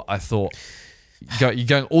for what I thought. You're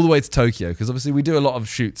going all the way to Tokyo, because obviously we do a lot of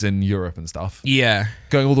shoots in Europe and stuff. Yeah.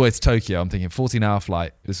 Going all the way to Tokyo, I'm thinking 14-hour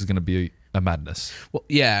flight, this is going to be a madness. Well,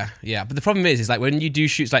 yeah. But the problem is like when you do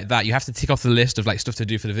shoots like that, you have to tick off the list of like stuff to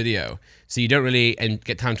do for the video. So you don't really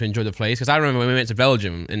get time to enjoy the place. Because I remember when we went to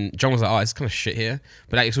Belgium and John was like, oh, it's kind of shit here.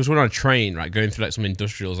 But like, so we were on a train, right, going through like some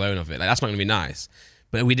industrial zone of it. Like, that's not going to be nice.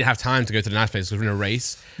 but we didn't have time to go to the nice place because we're in a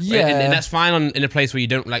race. Yeah. And that's fine in a place where you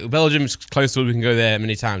don't, like, Belgium's close to us, we can go there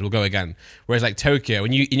many times, we'll go again. Whereas, like, Tokyo,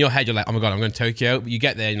 when you, in your head, you're like, oh my God, I'm going to Tokyo. But you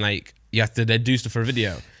get there and, like, you have to do stuff for a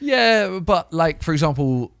video. Yeah, but, like, for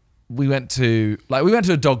example, we went to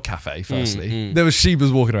a dog cafe, firstly. There was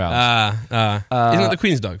Shebas walking around. Isn't that the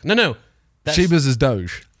Queen's dog? No. Shebas is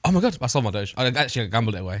Doge. Oh my God, I sold my Doge. I actually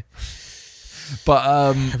gambled it away. But,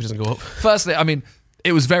 Hope it doesn't go up. firstly, I mean,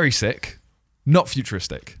 it was very sick. Not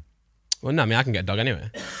futuristic. Well, no, I mean, I can get a dog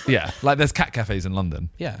anywhere. Yeah, like there's cat cafes in London.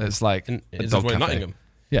 Yeah. It's like a It's dog one in cafe. Nottingham.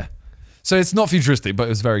 Yeah. So it's not futuristic, but it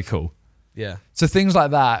was very cool. Yeah. So things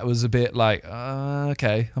like that was a bit like,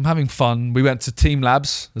 okay, I'm having fun. We went to Team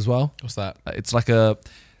Labs as well. What's that? It's like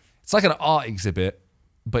an art exhibit,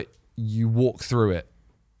 but you walk through it.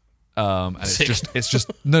 And Sick. it's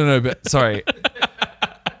just no, but sorry.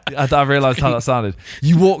 I realised how that sounded.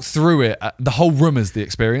 You walk through it. The whole room is the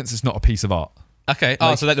experience. It's not a piece of art. Okay.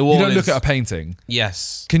 Like, So like the wall you don't is... look at a painting.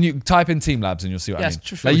 Yes. Can you type in Team Labs and you'll see what I Yes, mean?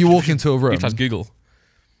 true. Like you walk into a room. You plus Google.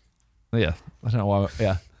 Yeah, I don't know why.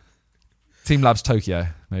 Yeah, Team Labs Tokyo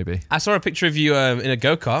maybe. I saw a picture of you in a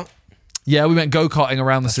go-kart. Yeah, we went go-karting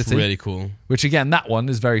around the That's city. really cool. Which again, that one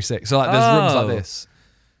is very sick. So like, there's rooms like this.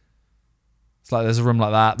 It's like there's a room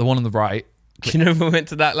like that. The one on the right. You know, we went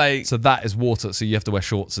to that, like... So that is water. So you have to wear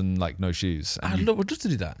shorts and like no shoes. And I'd love just to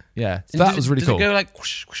do that. yeah, so And that was really does cool. It go like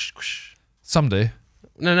whoosh, whoosh, whoosh? Some do.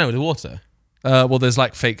 No, the water. Well, there's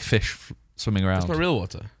like fake fish swimming around. It's not real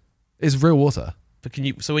water. It's real water. But can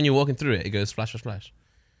you? So when you're walking through it, it goes splash, splash, splash.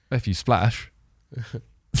 If you splash.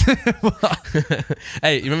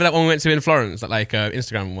 Hey, you remember that one we went to in Florence? That like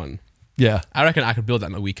Instagram one. Yeah, I reckon I could build that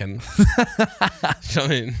in a weekend. You know what I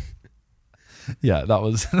mean? yeah, that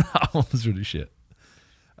was that one was really shit.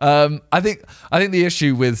 I think the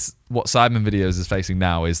issue with what Sidemen Videos is facing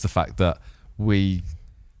now is the fact that we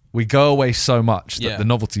go away so much that the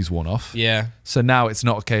novelty's worn off. Yeah. So now it's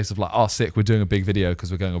not a case of like, oh, sick, we're doing a big video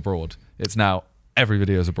because we're going abroad. It's now every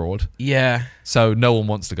video is abroad. Yeah. So no one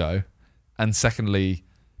wants to go. And secondly,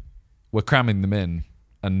 we're cramming them in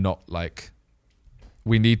and not like,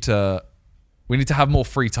 we need to have more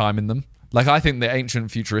free time in them. Like I think the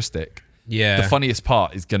ancient futuristic, Yeah. the funniest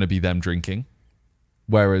part is going to be them drinking.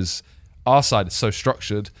 Whereas our side is so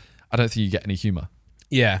structured, I don't think you get any humor.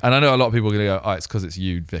 Yeah. And I know a lot of people are going to go, oh, it's because it's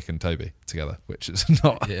you, Vic, and Toby together, which is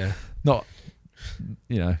not, Yeah.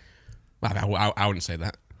 you know, I wouldn't say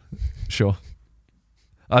that. sure.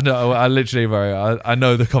 I know, I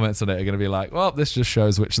know the comments on it are going to be like, well, this just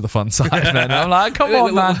shows which are the fun side, man. I'm like, come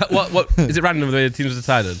on, man. What is it random the way the teams were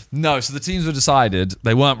decided? No, so the teams were decided.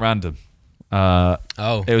 They weren't random. Oh.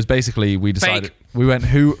 It was basically, we decided, Fake. we went,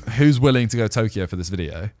 who's willing to go Tokyo for this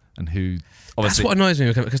video? And who, That's obviously, what annoys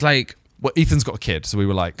me because like, well, Ethan's got a kid, so we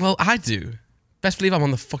were like, well, I do. Best believe I'm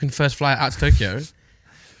on the fucking first flight out to Tokyo. Do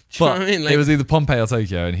you know but what I mean? Like, it was either Pompeii or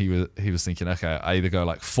Tokyo, and he was thinking, okay, I either go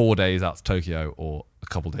like 4 days out to Tokyo or a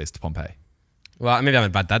couple days to Pompeii. well, maybe I'm a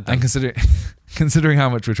bad dad then. And considering how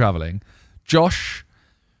much we're traveling, Josh,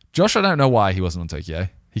 I don't know why he wasn't on Tokyo.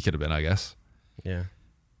 He could have been, I guess. Yeah.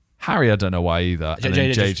 Harry, I don't know why either. And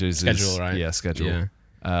then JJ's schedule, right? Yeah, schedule. Yeah.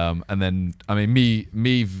 And then, I mean,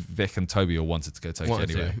 me, Vic, and Toby all wanted to go Tokyo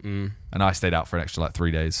Wanted anyway. to. And I stayed out for an extra like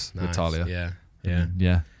 3 days with Nice. Talia. Yeah.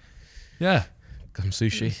 Yeah. Yeah. Got some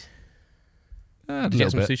sushi. A Did you get little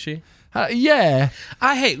some bit. sushi? Yeah.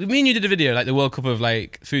 I hate. Me and you did a video like the World Cup of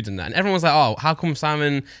like foods and that, and everyone was like, "Oh, how come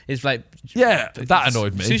salmon is like?" Yeah, that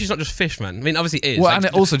annoyed me. Sushi's not just fish, man. I mean, obviously it is. Well, like, and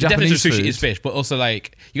it also the definition of Japanese sushi food. is fish, but also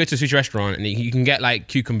like you go to a sushi restaurant and you can get like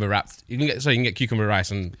cucumber wrapped. You can get cucumber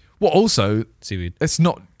rice and Well, also, seaweed. it's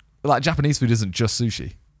not like Japanese food isn't just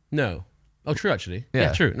sushi. No. Oh, true. Actually,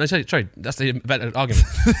 Yeah. true. No, sorry. That's the better argument.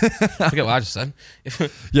 Forget what I just said.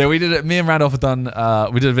 Yeah, we did it. Me and Randolph have done.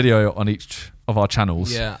 We did a video on each of our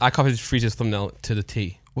channels. Yeah, I copied Freeze's thumbnail to the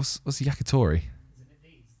T. What's yakitori?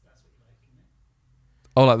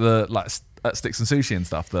 Oh, like the sticks and sushi and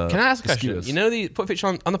stuff. Can I ask a the question? skewers. You know, put a picture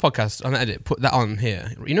on the podcast on the edit. Put that on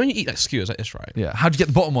here. You know when you eat like skewers like this, right? Yeah. How'd you get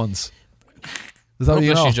the bottom ones? Is that what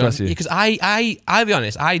you Bless asked? John. Bless you. Because I'll be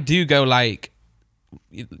honest, I do go like,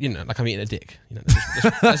 you know, like I'm eating a dick. You know,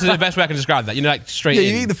 that's the best way I can describe that. You know, like straight. Yeah,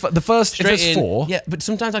 in. you eat the first. If Straight it's in. 4. Yeah, but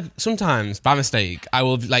sometimes by mistake, I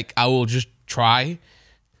will just try.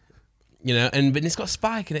 You know, but it's got a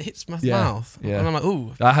spike and it hits my mouth. Yeah. And I'm like,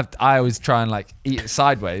 ooh. I always try and like eat it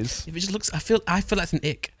sideways. If it just looks, I feel that's an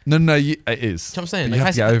ick. No, it is. What I'm saying? But you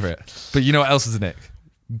Like, have to get over it. But you know what else is an ick?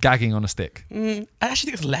 Gagging on a stick. I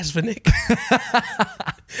actually think it's less of an ick.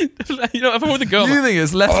 You know, if I'm with a girl, You think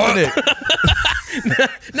it's less of an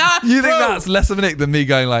ick? nah, You think bro. that's less of an ick than me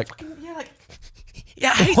going like, Yeah, like, Yeah,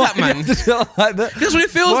 I hate that, man. Like that? That's what it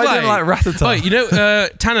feels Why like. didn't like Rattata? Oh, you know,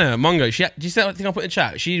 Tana Mongo. Do you see that thing I put in the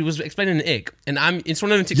chat? She was explaining an ick, and it's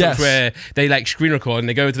one of them TikToks Yes. where they like screen record and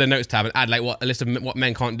they go to their notes tab and add like a list of what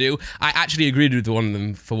men can't do. I actually agreed with one of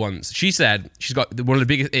them for once. She said she's got one of the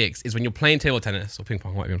biggest icks is when you're playing table tennis or ping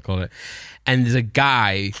pong, whatever you want to call it, and there's a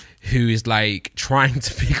guy who is like trying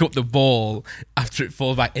to pick up the ball after it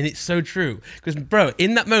falls back, and it's so true because bro,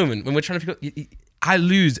 in that moment when we're trying to pick up, I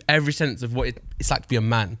lose every sense of what it's like to be a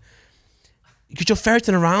man. Because you're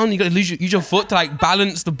ferreting around, you got to use your foot to like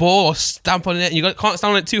balance the ball or stamp on it, and can't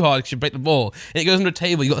stand on it too hard because you break the ball, and it goes under a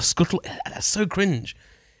table. You got to scuttle. That's so cringe.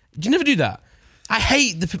 Do you never do that? I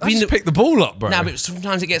hate the. I just pick the ball up, bro. Nah, but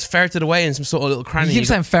sometimes it gets ferreted away in some sort of little cranny. You keep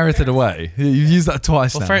saying ferreted away. You've used that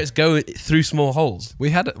twice well, now. ferrets go through small holes.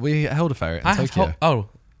 We held a ferret in Tokyo. Oh,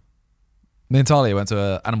 Me and Talia went to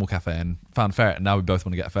an animal cafe and found a ferret, and now we both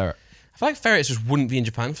want to get a ferret. I feel like ferrets just wouldn't be in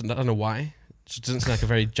Japan. I don't know why. It just doesn't seem like a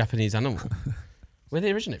very Japanese animal. Where do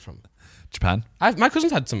they originate from? Japan. My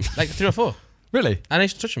cousins had some, like 3 or 4. Really? And I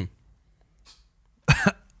used to touch them.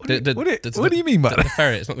 What do you mean by the that?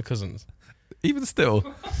 ferret? It's not the cousins. Even still,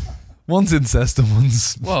 one's incest and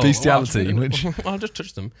one's bestiality. Which I'll just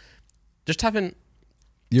touch them. Just having.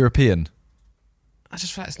 European, I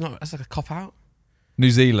just feel like it's not. That's like a cop out.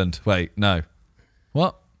 New Zealand. Wait, no.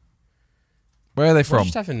 What? Where are they What from?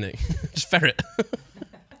 just having, Nick? Just ferret.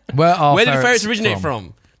 Where did ferrets originate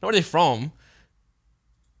from? Not where they're from.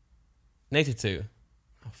 Native to.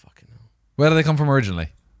 Oh fucking hell. Where do they come from originally?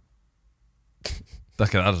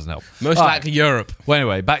 Okay, that doesn't help. Most All likely Europe. Well,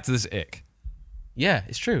 anyway, back to this ick. Yeah,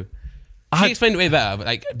 it's true. She explained it way better, but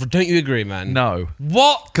like, don't you agree, man? No,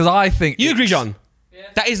 What? because I think You agree, John? Yeah.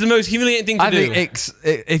 That is the most humiliating thing to I do. think icks.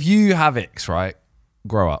 If you have icks, right,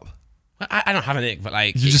 grow up. I don't have an ick, but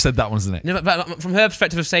like You just said that one's an ick. no, but from her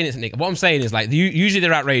perspective of saying it's an ick, what I'm saying is like usually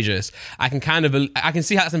they're outrageous. I can can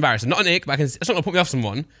see how that's embarrassing. Not an ick, but it's not gonna put me off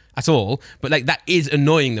someone at all. But like that is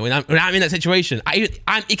annoying though. When I'm in that situation,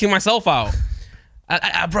 I'm icking myself out.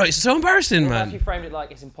 Bro, it's so embarrassing, What if you man. framed it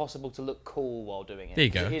like it's impossible to look cool while doing it? There you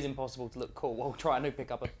go. It is impossible to look cool while trying to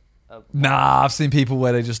pick up a Nah, I've seen people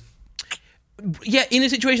where they just. Yeah, in the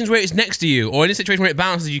situations where it's next to you, or in a situation where it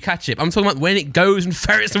bounces, you catch it. I'm talking about when it goes and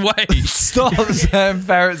ferrets away. Stop saying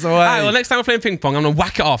ferrets away. All right, well, next time we're playing ping pong, I'm gonna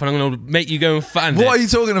whack it off and I'm gonna make you go and find it. What are you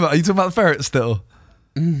talking about? Are you talking about the ferret still?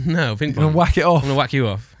 No, ping You're pong. gonna whack it off. I'm gonna whack you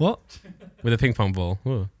off What? with a ping pong ball.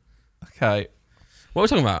 Ooh. Okay. What are we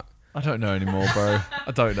talking about? I don't know anymore, bro.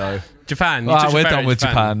 I don't know. Japan. You Ah, touched a we're ferret done in with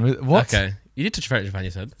Japan. What? Okay. You did touch a ferret in Japan,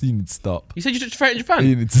 you said. You need to stop. You said you touched a ferret in Japan?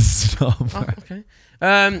 You need to stop. Oh, okay.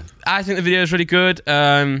 I think the video is really good.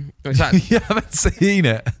 You haven't seen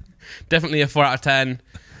it. Definitely a 4 out of 10.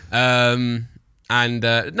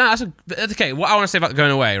 No, that's okay. What I want to say about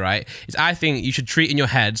going away, right, is I think you should treat in your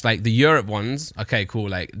heads like the Europe ones. Okay, cool.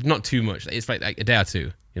 Like not too much. It's like a day or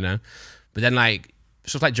two, you know. But then like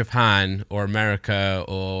stuff like Japan or America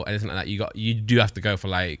or anything like that, you do have to go for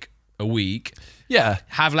like a week. Yeah.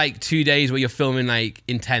 Have like 2 days where you're filming like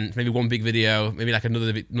intense, maybe one big video, maybe like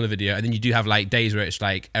another video, and then you do have like days where it's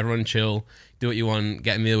like everyone chill, do what you want,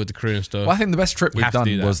 get a meal with the crew and stuff. Well, I think the best trip we've have to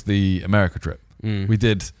do done that. was the America trip. We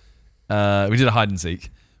did a hide and seek.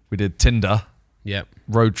 We did Tinder, Yep.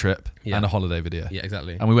 road trip, Yeah. and a holiday video. Yeah,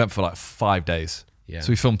 exactly. And we went for like 5 days. Yeah. So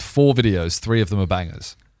we filmed 4 videos. 3 of them are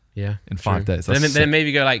bangers. Yeah. in 5 days. Then, That's then sick.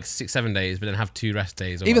 maybe go like 6-7 days, but then have 2 rest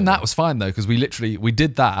days. Or Even that whatever. was fine though, because we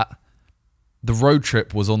did that. The road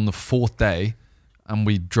trip was on the 4th day, and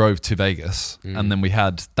we drove to Vegas, and then we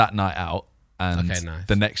had that night out, and Okay, nice.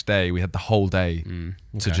 the next day we had the whole day to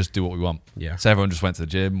okay. just do what we want. Yeah. So everyone just went to the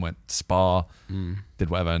gym, went to spa,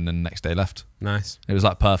 did whatever, and then the next day left. Nice. It was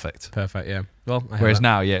like perfect. Perfect. Yeah. Well, I hear Whereas that.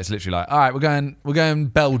 now, yeah, it's literally like, all right, we're going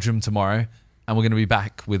Belgium tomorrow, and we're going to be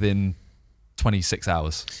back within 26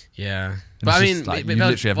 hours. Yeah. And But I it's mean, just like, but- you but-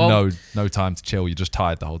 literally have no time to chill. You're just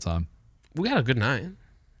tired the whole time. we had a good night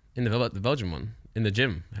in the Belgian one in the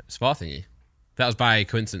gym spa thingy. That was by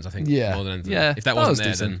coincidence, I think. Yeah. More than anything. Yeah, If that that wasn't was there,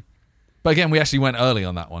 decent. then But again, we actually went early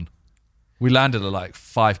on that one. We landed at like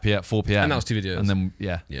 5 p.m., 4 p.m. And that was 2 videos. And then,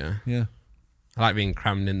 yeah. yeah. I like being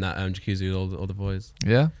crammed in that jacuzzi with all the boys.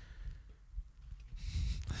 Yeah.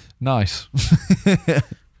 Nice.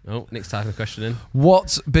 Oh, Nick's typing a question in.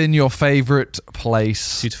 What's been your favourite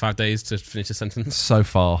place 2 to 5 days to finish a sentence. so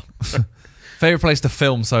far? Favourite place to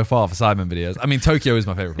film so far for Sidemen videos? I mean, Tokyo is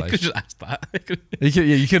my favourite You could place. just ask that. You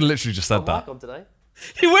could have literally just said Oh, that. mic on today.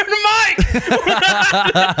 You're wearing a mic!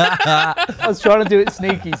 I was trying to do it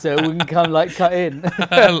sneaky so we can come like cut in.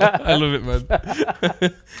 I love it, man.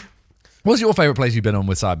 What's your favourite place you've been on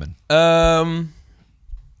with Sidemen? I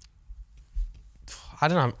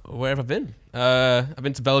don't know. Where have I been? I've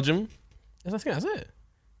been to Belgium. I think that's it.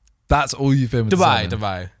 That's all you've been with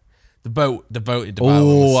Dubai. The boat in Dubai.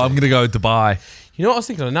 Oh, I'm gonna go Dubai. You know what I was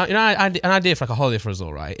thinking of? Now, I had an idea for like a holiday for us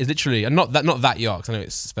all, right? Is literally, and not that yacht, because I know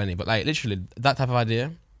it's spenny, but like literally that type of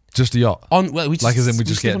idea. Just a yacht. We just, like as in we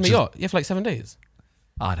just sleep get on the yacht. Yeah, for like 7 days.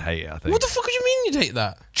 I'd hate it. I think. What the fuck do you mean you'd hate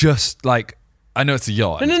that? Just like I know it's a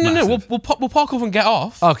yacht. No. We'll park off and get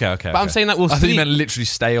off. Okay. But I'm saying that we'll I sleep. think you meant literally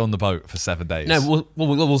stay on the boat for 7 days. No,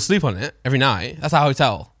 we'll sleep on it every night. That's our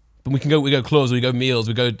hotel. But we go clubs, we go meals,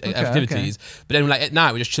 we go activities. Okay. But then like at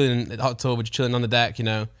night we're just chilling in the hot tub, we're just chilling on the deck, you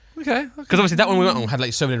know. Okay. Because obviously that one we went on had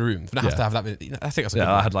like so many rooms. We don't have to have that many. You know, I think that's a good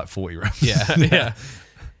I one. had like 40 rooms. Yeah.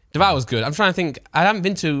 Dubai was good. I'm trying to think. I haven't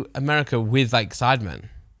been to America with like Sidemen.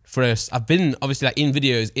 For us, I've been obviously like in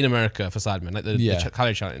videos in America for Sidemen, like the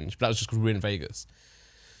Calorie Challenge. But that was just because we were in Vegas.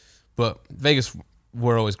 But Vegas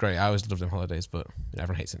were always great. I always loved them holidays, but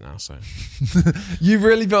everyone hates it now. So You've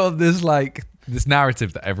really built this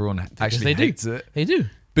narrative that everyone actually hates it. They do.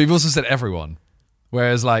 But you've also said everyone,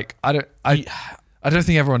 whereas like I don't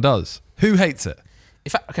think everyone does. Who hates it? In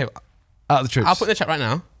fact, okay, out of the troops. I'll put in the chat right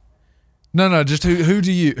now. No, just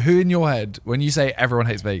who in your head when you say everyone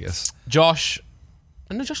hates Vegas? Josh.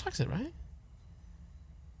 No, Josh likes it, right?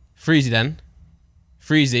 Freezy then.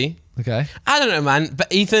 Freezy. Okay. I don't know, man.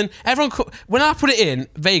 But Ethan, when I put it in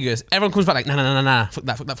Vegas, everyone comes back like, nah. Fuck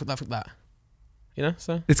that. You know,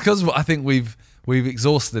 so. It's because I think we've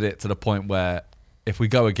exhausted it to the point where if we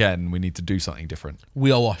go again, we need to do something different.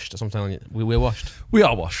 We are washed. That's what I'm telling you. We're washed. We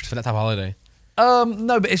are washed. For that type of holiday.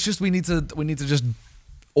 No, but it's just we need to just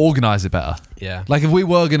organize it better. Yeah. Like if we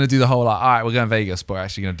were going to do the whole like, all right, we're going to Vegas, but we're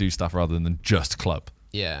actually going to do stuff rather than just club.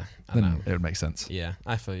 Yeah. Then it would make sense. Yeah,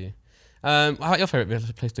 I feel you. How about your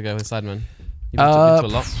favourite place to go with Sidemen? You've been to a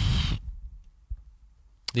lot.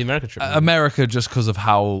 The America trip. America, just because of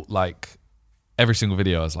how like every single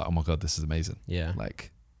video, I was like, oh my god, this is amazing. Yeah.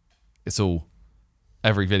 Like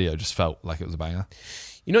every video just felt like it was a banger.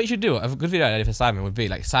 You know what you should do? A good video idea for Sidemen would be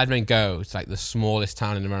like Sidemen go to like the smallest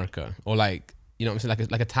town in America, or like, you know what I'm saying,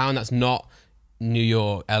 like a town that's not New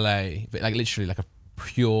York, LA, but like literally like a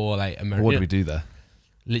pure like American. What do we do there?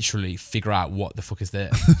 Literally figure out what the fuck is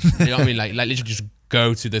there. You know what I mean? Like literally just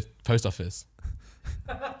go to the post office.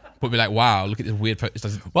 But be like, wow, look at this weird post.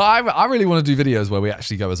 Well, I really want to do videos where we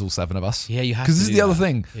actually go as all 7 of us. Yeah, you have to. Because this is the other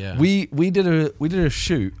thing. Yeah. We did a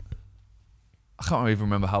shoot. I can't even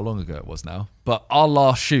remember how long ago it was now. But our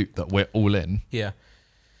last shoot that we're all in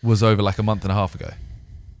was over like a month and a half ago.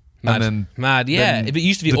 Mad. And Mad, yeah. It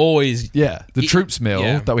used to be always... Yeah, the troops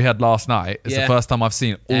meal that we had last night is the first time I've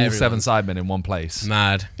seen all everyone. 7 Sidemen in one place.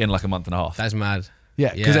 Mad. In like a month and a half. That's mad.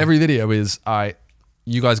 Yeah, because every video is, all right,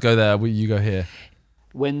 you guys go there, you go here.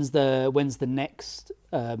 When's the next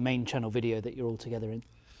main channel video that you're all together in?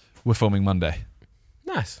 We're filming Monday.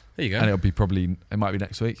 Nice. There you go. And it might be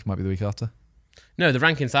next week, it might be the week after. No, the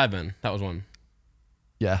ranking Sidemen, that was one.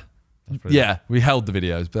 Yeah. Yeah, we held the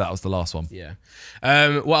videos, but that was the last one. Yeah.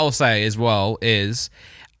 What I'll say as well is,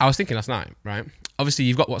 I was thinking last night, right? Obviously,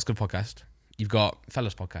 you've got What's Good podcast, you've got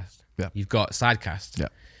Fellas podcast, you've got Sidecast. Yeah.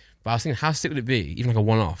 But I was thinking, how sick would it be, even like a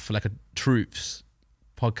one-off for like a Troops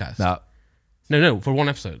podcast? No, for one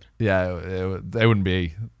episode. Yeah, it wouldn't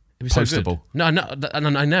be postable. So good. No,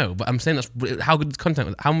 I know, but I'm saying that's how good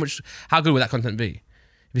content. How good would that content be?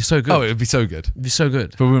 It'd be so good. Oh, it'd be so good. It'd be so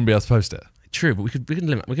good. But we wouldn't be able to post it. True, but we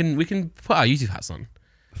can put our YouTube hats on.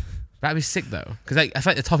 That'd be sick though, because like, I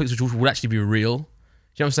feel like the topics would actually be real. Do you know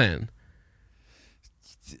what I'm saying?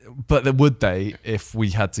 But would they if we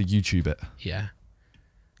had to YouTube it? Yeah.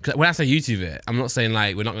 Because when I say YouTube it, I'm not saying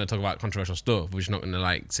like we're not going to talk about controversial stuff. We're just not going to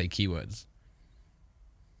like say keywords.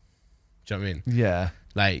 Do you know what I mean? Yeah.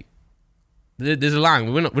 Like, there's a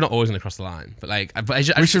line. We're not always going to cross the line, but like,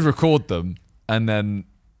 we should record them and then.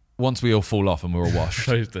 Once we all fall off and we're all washed,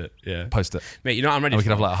 post it. Yeah, post it, mate. You know what I'm ready. And we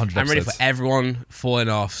can have like 100 I'm ready episodes. for everyone falling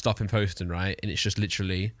off, stopping posting, right? And it's just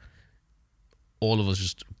literally all of us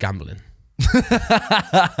just gambling,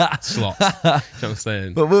 slots. You know what I'm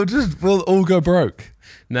saying? But we'll all go broke.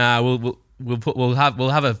 Nah, we'll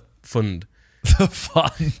have a fund. The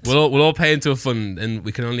fund. We'll all pay into a fund, and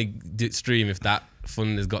we can only stream if that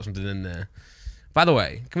fund has got something in there. By the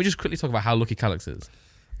way, can we just quickly talk about how lucky Calix is?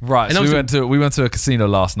 Right, so we went to a casino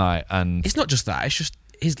last night, and it's not just that. It's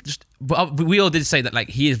just. But we all did say that like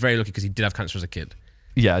he is very lucky because he did have cancer as a kid.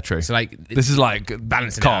 Yeah, true. So like this is like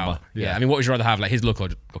balancing karma. It out. Yeah, I mean, what would you rather have, like his luck or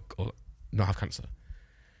not have cancer?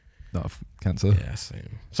 Not have cancer. Yeah,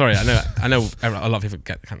 same. Sorry, I know a lot of people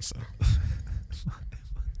get cancer.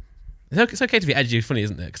 It's okay to be edgy, funny,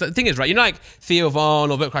 isn't it? Because the thing is, right? You know, like Theo Von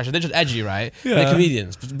or Bert Crusher, they're just edgy, right? Yeah. They're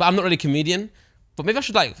comedians, but I'm not really a comedian. But maybe I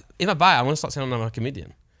should like, if I buy it, I want to start saying I'm a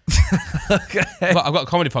comedian. Okay. I've got a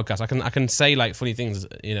comedy podcast. I can say like funny things,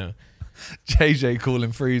 you know. JJ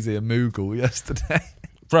calling Freezy a Moogle yesterday.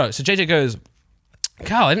 Bro, so JJ goes,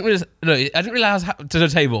 Cal, I didn't realize to the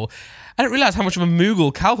table. I didn't realize how much of a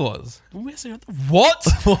Moogle Cal was. What?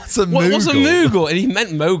 What's a Moogle? What's a Moogle? And he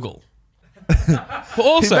meant mogul. But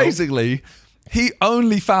also, he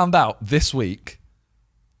only found out this week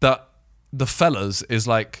that the Fellas is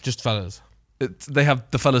like just fellas. They have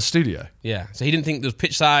the Fellas studio. Yeah. So he didn't think there was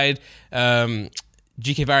Pitch Side,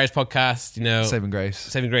 GK Barriers podcast, you know, Saving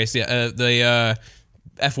Grace. Yeah. The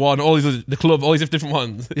F1, all these the club, all these different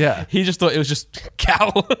ones. Yeah. He just thought it was just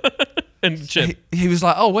Cal and Chip. He was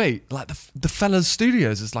like, oh wait, like the Fellas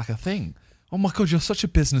Studios is like a thing. Oh my god, you're such a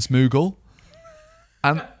business Moogle.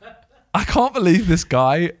 And I can't believe this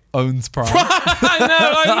guy owns Prime.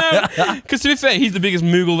 I know. Because to be fair, he's the biggest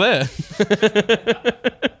Moogle there.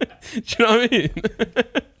 Do you know what I mean?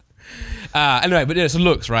 Anyway, but yeah, so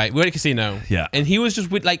looks, right? We're at a casino. Yeah. And he was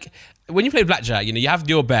just with, like, when you play blackjack, you know, you have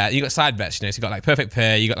your bet, you got side bets, you know, so you got like perfect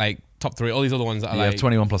pair, you got like top three, all these other ones that are You like have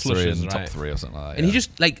 21 plus 3 flushes, and right? top 3 or something like that. And he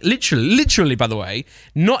just, like, literally, by the way,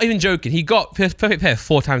 not even joking, he got perfect pair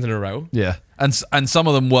 4 times in a row. Yeah. And some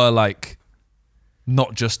of them were like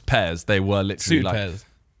not just pairs, they were literally Suited like pairs.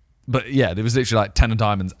 But yeah, there was literally like 10 of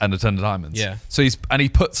diamonds and a 10 of diamonds. Yeah. So he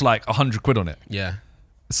puts like 100 quid on it. Yeah.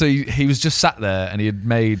 So he was just sat there and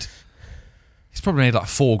he's probably made like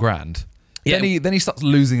 4 grand. Yeah. Then he starts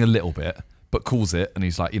losing a little bit, but calls it and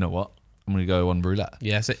he's like, you know what? I'm going to go on roulette.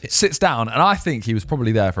 Yeah. So Sits down and I think he was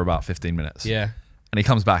probably there for about 15 minutes. yeah. And he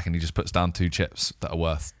comes back and he just puts down 2 chips that are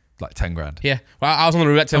worth like 10 grand. Yeah. Well, I was on the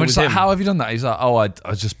roulette table And we're with just like, him. how have you done that? He's like, oh, I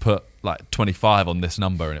just put like 25 on this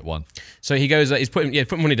number and it won. So he goes, he's put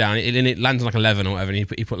money down, and it lands on like 11 or whatever, and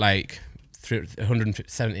he put like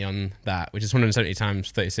 170 on that, which is 170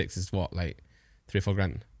 times 36 is what, like 3 or 4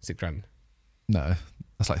 grand, 6 grand. No,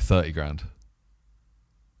 that's like 30 grand.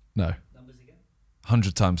 No.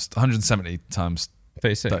 170 times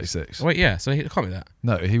 36. 36. Oh, wait, yeah, so it can't be that.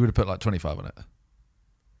 No, he would have put like 25 on it.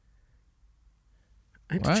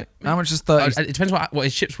 I need to Right? check. How much is 30? It depends what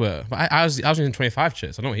his chips were. But I was using 25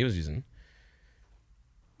 chips. I don't know what he was using.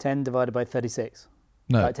 10 divided by 36.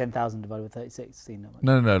 No. Like 10,000 divided by 36. Seen that much.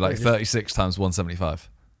 No, like 36 times 175.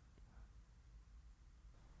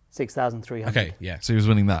 6,300. Okay, yeah. So he was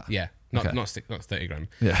winning that. Yeah. Not 30 grand.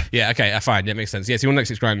 Yeah. Yeah, okay, fine. That makes sense. Yeah, so he won like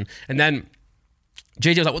 6 grand. And then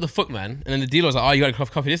JJ was like, what the fuck, man? And then the dealer was like, oh, you got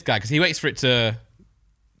to copy this guy. Because he waits for it to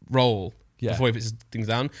roll before he puts things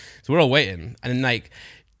down. So we're all waiting. And then like,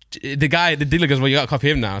 the dealer goes, well, you got to copy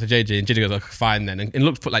him now to JJ. And JJ goes, like, fine then. And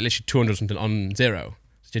Lux put like literally 200 or something on 0.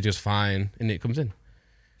 So JJ goes, fine. And it comes in.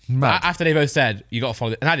 Mad. After they both said, you got to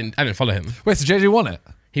follow it. And I didn't follow him. Wait, so JJ won it?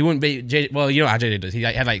 He wouldn't be JJ. Well, you know how JJ does. He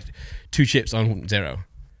had like 2 chips on 0.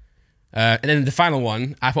 And then the final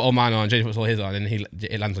one, I put all mine on, JJ puts all his on, and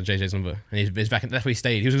it lands on JJ's number. And he's back. That's where he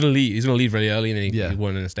stayed. He was going to leave. He was going to leave really early, and then he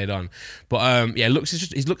won and stayed on. But he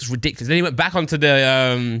looks ridiculous. Then he went back onto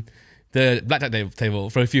the blackjack table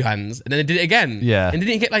for a few hands, and then he did it again. Yeah. And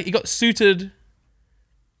didn't he get like he got suited?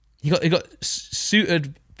 He got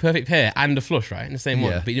suited perfect pair and a flush, right, in the same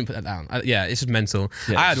one, but he didn't put that down. It's just mental.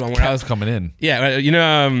 Yeah, I had one where I was coming in. Yeah, you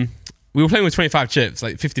know. We were playing with 25 chips,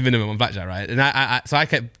 like 50 minimum on blackjack, right? And so I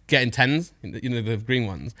kept getting 10s, you know, the green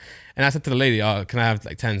ones. And I said to the lady, oh, can I have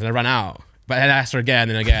like 10s? And I ran out. But then I asked her again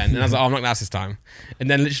and again. And I was like, oh, I'm not going to ask this time. And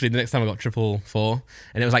then literally the next time I got 444.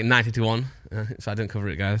 And it was like 90 to 1. So I didn't cover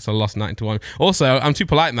it, guys. So I lost 90 to 1. Also, I'm too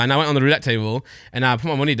polite, man. I went on the roulette table and I put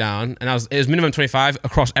my money down. And it was minimum 25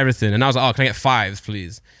 across everything. And I was like, oh, can I get 5s,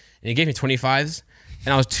 please? And he gave me 25s.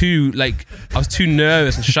 And I was too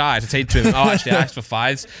nervous and shy to say to him, oh, actually, I asked for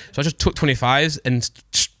 5s. So I just took 25s and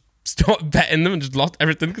stopped betting them and just lost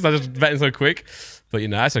everything because I just betting so quick. But, you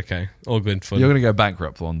know, that's okay. All good fun. You're going to go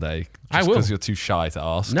bankrupt one day. I will. Because you're too shy to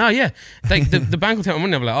ask. No, yeah. Like, the bank will take my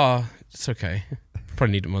money. I'm like, oh, it's okay.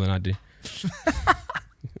 Probably need it more than I do.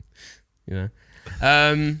 You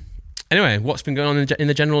know. Anyway, what's been going on in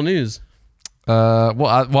the general news?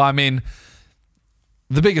 I mean...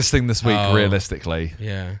 The biggest thing this week, realistically,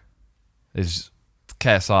 is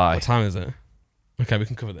KSI. What time is it? Okay, we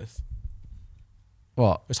can cover this.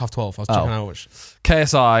 What? It's 12:30. I was checking how much.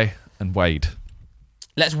 KSI and Wade.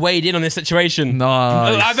 Let's wade in on this situation.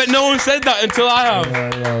 Nice. I bet no one said that until I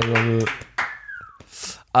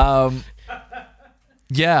have.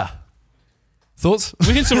 Yeah. Thoughts?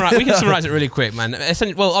 We can summarize it really quick, man.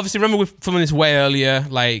 Well, obviously, remember we're filming this way earlier.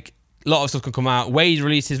 Like, a lot of stuff can come out. Wade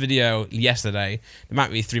released his video yesterday. There might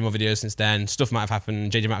be 3 more videos since then. Stuff might have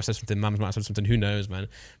happened. JJ might have said something. Mams might have said something. Who knows, man?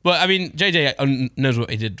 But, I mean, JJ knows what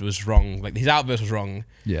he did was wrong. Like, his outburst was wrong.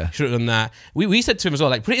 Yeah. Should have done that. We said to him as well,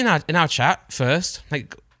 like, put it in our chat first.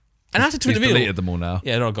 Like, And I had to tweet He's the video. deleted them all now.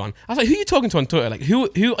 Yeah, they're all gone. I was like, who are you talking to on Twitter? Like, who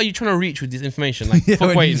are you trying to reach with this information? Like, Yeah, fuck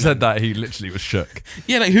when Wade, you man. said that, he literally was shook.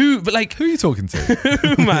 Yeah, like who? But like, Who are you talking to?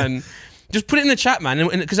 who, man? Just put it in the chat, man.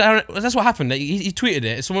 Because that's what happened. Like, he tweeted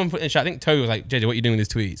it. Someone put it in the chat. I think Toby was like, JJ, what are you doing with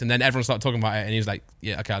these tweets? And then everyone started talking about it, and he was like,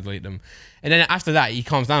 yeah, okay, I'll delete them. And then after that, he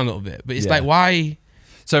calms down a little bit. But it's like, why?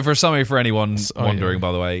 So for a summary for anyone wondering,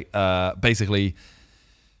 by the way, basically,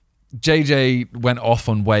 JJ went off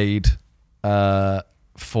on Wade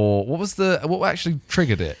for what actually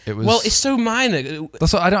triggered it? It was Well, it's so minor.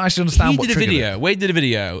 that's what I don't actually understand. He did a video. Wade did a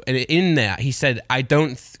video, and in there he said, "I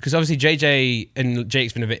don't," because obviously JJ and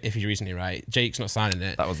Jake's been a bit iffy recently, right? Jake's not signing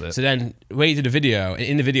it. That was it. So then Wade did a video, and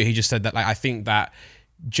in the video he just said that, like, I think that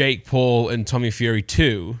Jake Paul and Tommy Fury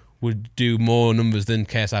 2 would do more numbers than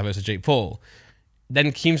KSI versus Jake Paul.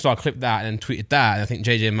 Then Keemstar clipped that and then tweeted that, and I think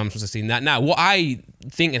JJ and Mams must have seen that. Now, what I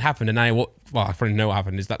think had happened, and I probably know what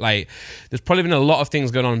happened, is that, like, there's probably been a lot of things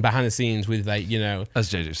going on behind the scenes with, like, you know, as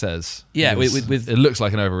JJ says. Yeah, with with it looks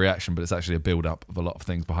like an overreaction, but it's actually a build-up of a lot of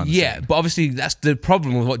things behind the yeah, scenes. but obviously that's the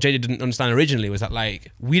problem with what JJ didn't understand originally, was that,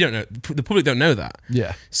 like, we don't know, the public don't know that.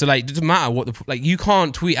 Yeah. So, like, it doesn't matter what like, you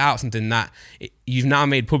can't tweet out something that you've now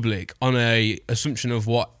made public on a assumption of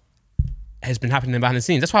what has been happening behind the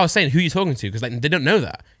scenes. That's why I was saying, who are you talking to? Because, like, they don't know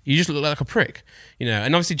that. You just look like a prick, you know.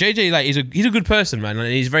 And obviously JJ, like, he's a good person, man, and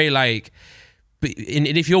he's very, like, but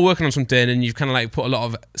if you're working on something and you've kind of, like, put a lot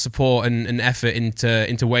of support and effort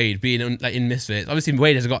into Wade being, like, in Misfits, obviously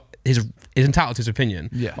Wade has got is entitled to his opinion.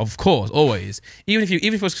 Yeah, of course, always. Even if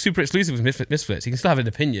it was super exclusive with Misfits, he can still have an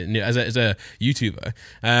opinion, you know, as a YouTuber.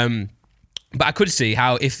 But I could see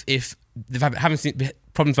how if they haven't seen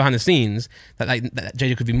problems behind the scenes, that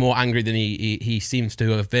JJ could be more angry than he seems to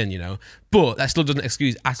have been, you know. But that still doesn't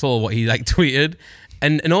excuse at all what he, like, tweeted,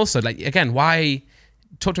 and also, like, again, why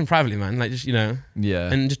talk to him privately, man? Like, just, you know,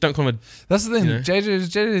 and just don't call him a. That's the thing. You know?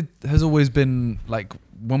 JJ has always been, like,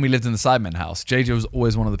 when we lived in the Sidemen house, JJ was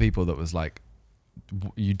always one of the people that was like,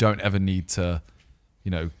 you don't ever need to,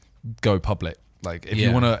 you know, go public. Like, if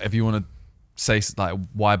you wanna say, like,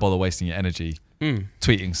 why bother wasting your energy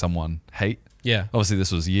tweeting someone hate? Yeah. Obviously,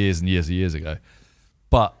 this was years and years and years ago,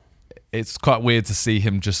 but it's quite weird to see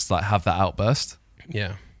him just, like, have that outburst.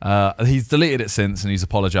 Yeah. He's deleted it since, and he's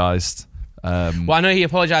apologized. Well, I know he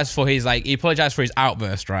apologized for his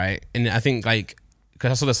outburst, right? And I think, like,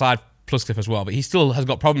 because I saw the Side Plus clip as well, but he still has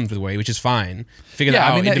got problems with Wade, which is fine. Figure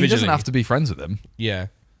that out individually. He doesn't have to be friends with him. Yeah.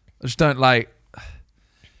 I just don't, like.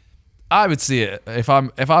 I would see it if I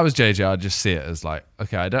was JJ. I'd just see it as, like,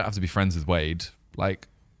 okay, I don't have to be friends with Wade. Like,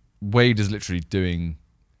 Wade is literally doing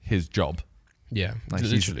his job. Yeah, like,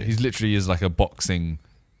 he's literally is like a boxing.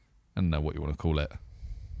 I don't know what you want to call it,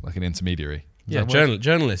 like an intermediary. Yeah,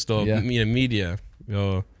 journalist or you know, media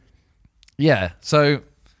or. Yeah, so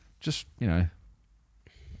just, you know,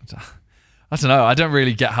 I don't know. I don't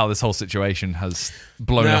really get how this whole situation has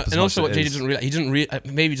blown up. And also, what JJ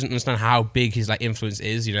maybe he doesn't understand how big his, like, influence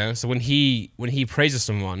is. You know, so when he praises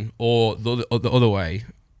someone, or the other way,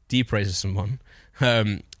 depraises someone,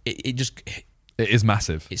 it is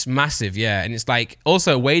massive. It's massive, yeah. And it's like,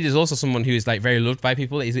 also, Wade is also someone who is, like, very loved by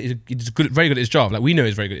people. He's good, very good at his job. Like, we know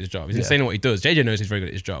he's very good at his job. He's insane at what he does. JJ knows he's very good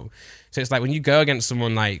at his job. So it's like, when you go against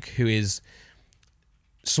someone, like, who is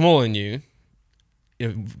smaller than you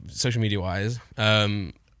know, social media wise,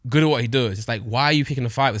 good at what he does, it's like, why are you picking a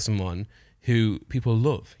fight with someone who people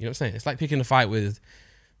love? You know what I'm saying? It's like picking a fight with,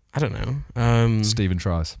 I don't know, Stephen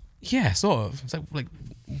Tries. Yeah, sort of. It's like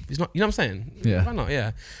he's not. You know what I'm saying? Yeah. Why not?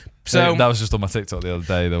 Yeah. So that was just on my TikTok the other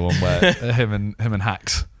day. The one where him and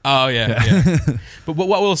Hacks. Oh yeah. But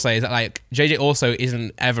what I will say is that, like, JJ also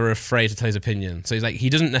isn't ever afraid to tell his opinion. So he's like,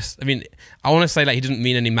 he doesn't. I mean, I want to say, like, he didn't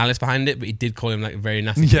mean any malice behind it, but he did call him, like, very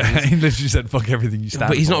nasty. Yeah, things. he literally said, "Fuck everything you stand."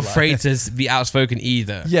 But he's for, not afraid to be outspoken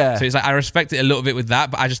either. Yeah. So it's like, I respect it a little bit with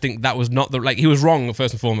that, but I just think that was not the, like, he was wrong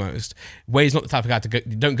first and foremost. Wade's not the type of guy to go.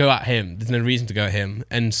 Don't go at him. There's no reason to go at him,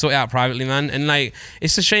 and sort it out privately, man. And, like,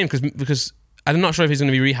 it's a shame because I'm not sure if he's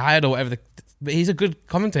going to be rehired or whatever. But he's a good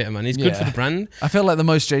commentator, man. He's good for the brand. I feel like the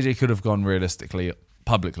most JJ could have gone realistically,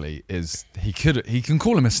 publicly, is he can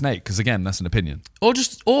call him a snake, because, again, that's an opinion.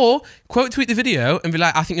 Or quote tweet the video and be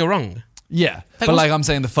like, I think you're wrong. Yeah. Like, but, like, I'm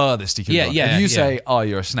saying the furthest he can go. If you say, oh,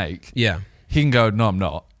 you're a snake, he can go, no, I'm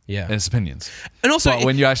not. Yeah. And it's opinions. And also, but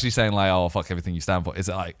when you're actually saying, like, oh, fuck everything you stand for, is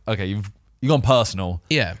it like, okay, you've gone personal.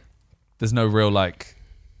 Yeah. There's no real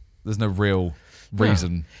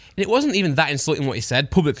reason. No. It wasn't even that insulting what he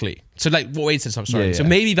said publicly. So, like, what Wade said, I'm sorry. Yeah. So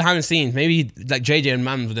maybe behind the scenes, maybe, like, JJ and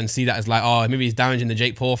Mams would then see that as, like, oh, maybe he's damaging the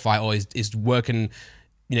Jake Paul fight, or he's working,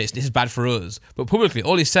 you know, this is bad for us. But publicly,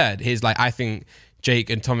 all he said is, like, I think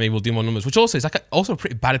Jake and Tommy will do more numbers, which also is like also a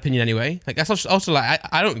pretty bad opinion anyway. Like that's also like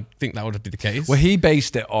I don't think that would be the case. Well, he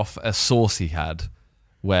based it off a source he had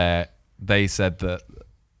where they said that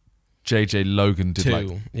JJ Logan did like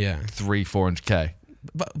 400K.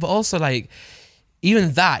 But also like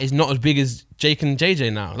even that is not as big as Jake and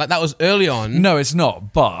JJ now. Like that was early on. No, it's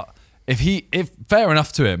not. But if fair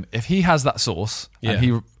enough to him, if he has that source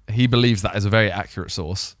and he believes that is a very accurate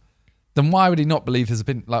source, then why would he not believe his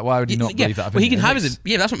opinion? Like, why would he not believe that opinion? Well, he can have his...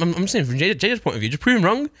 Yeah, that's what I'm saying. From JJ's point of view, just prove him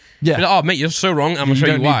wrong. Yeah. Be like, oh, mate, you're so wrong. I'm going to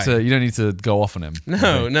show you why. You don't need to go off on him.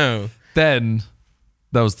 No. Then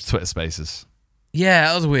there was the Twitter Spaces. Yeah,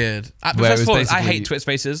 that was weird. First of all, I hate Twitter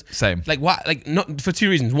Spaces. Same. Like, what? Like, not for two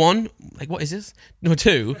reasons. One, like, what is this? Number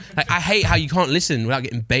two, like, I hate how you can't listen without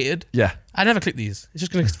getting baited. Yeah. I never click these. It's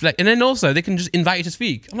just going to... Like, and then also, they can just invite you to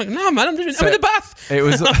speak. I'm like, no, man, I'm in the bath. It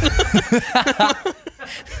was...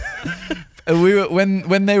 We were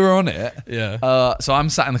when they were on it. Yeah. So I'm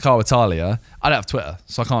sat in the car with Talia. I don't have Twitter,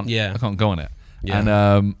 so I can't go on it. Yeah.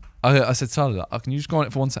 And I said to Talia, can you just go on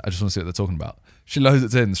it for 1 second? I just want to see what they're talking about. She loads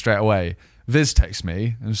it in straight away. Viz texts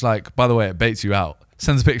me and it's like, by the way, it baits you out.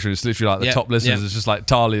 Sends a picture. It's literally like the top listeners. It's just like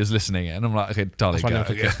Talia's listening it, and I'm like, okay, Talia,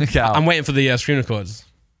 get out. I'm waiting for the screen records.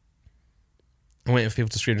 I'm waiting for people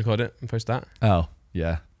to screen record it and post that. Oh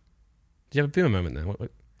yeah. Do you have a boomer moment there?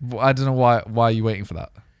 What? Well, I don't know why. Why are you waiting for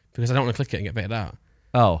that? Because I don't want to click it and get baited out.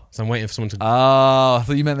 Oh. So I'm waiting for someone to... Oh, I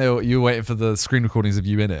thought you meant you were waiting for the screen recordings of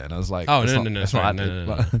you in it, and I was like, oh, no.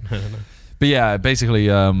 But yeah, basically,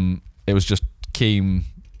 it was just Keem,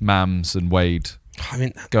 Mams, and Wade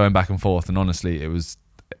going back and forth, and honestly, it was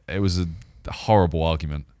a horrible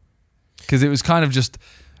argument because it was kind of just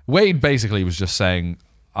Wade basically was just saying,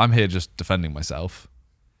 "I'm here just defending myself."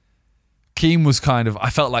 Keem was I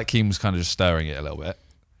felt like Keem was kind of just stirring it a little bit,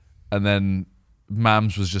 and then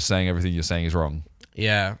Mams was just saying everything you're saying is wrong.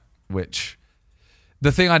 Yeah. Which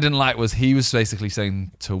the thing I didn't like was he was basically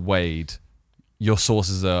saying to Wade, your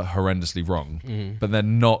sources are horrendously wrong, but they're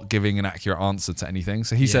not giving an accurate answer to anything.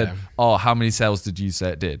 So he said, oh, how many sales did you say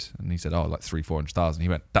it did? And he said, oh, like 400,000. He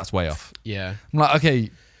went, that's way off. Yeah. I'm like, okay,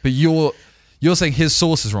 but you're saying his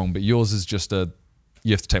source is wrong, but yours is just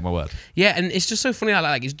you have to take my word. Yeah, and it's just so funny how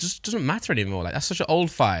like it just doesn't matter anymore. Like that's such an old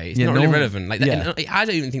fight. It's not really relevant. Like I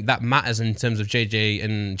don't even think that matters in terms of JJ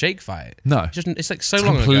and Jake fight. No, it's like so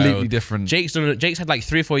long ago. Completely different. Jake's had like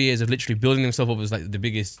 3 or 4 years of literally building himself up as like the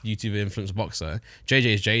biggest YouTuber influencer boxer. JJ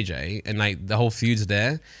is JJ, and like the whole feud's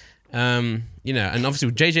there. And obviously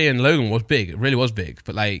JJ and Logan was big. It really was big.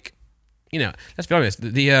 But like, let's be honest.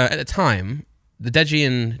 The at the time, the Deji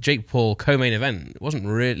and Jake Paul co-main event wasn't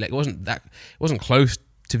really like it wasn't close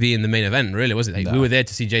to being the main event, really, was it? Like, we were there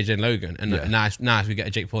to see JJ and Logan, and now we get a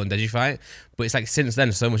Jake Paul and Deji fight. But it's like since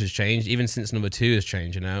then, so much has changed. Even since number 2 has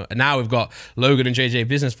changed, And now we've got Logan and JJ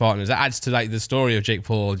business partners. That adds to like the story of Jake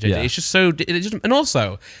Paul and JJ. Yeah. It's just so, and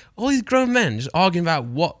also all these grown men just arguing about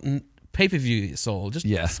what pay-per-view it sold. Just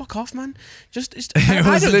fuck off, man. It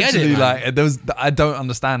was literally like I don't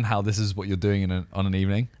understand how this is what you're doing on an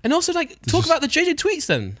evening. And also like talk about the JJ tweets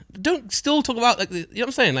then. Don't still talk about like you know what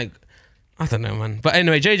I'm saying? Like I don't know, man. But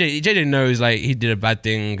anyway, JJ knows like he did a bad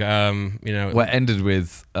thing. Well, it ended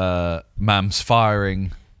with Mams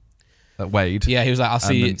firing at Wade. Yeah, he was like, "I'll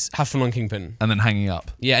see. Have fun on Kingpin," and then hanging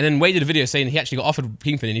up. Yeah, and then Wade did a video saying he actually got offered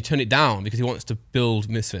Kingpin and he turned it down because he wants to build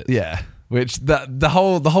Misfits. Yeah. Which the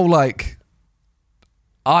whole like,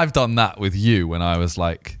 I've done that with you when I was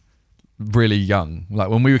like really young, like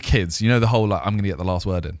when we were kids. The whole like I'm gonna get the last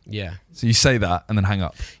word in. Yeah. So you say that and then hang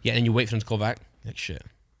up. Yeah, and you wait for them to call back. Like shit.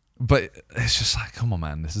 But it's just like, come on,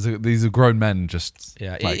 man. These are grown men. Just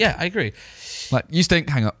I agree. Like you stink,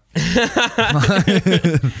 hang up. You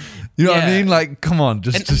know what I mean? Like, come on,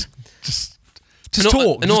 just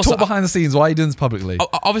talk. Just talk behind the scenes. Why are you doing this publicly?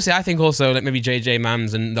 Obviously, I think also like maybe JJ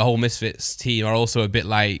Mams and the whole Misfits team are also a bit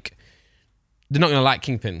like they're not gonna like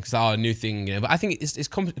Kingpin because a new thing, But I think it's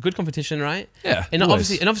good competition, right? Yeah. And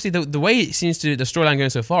always. obviously the way it seems to the storyline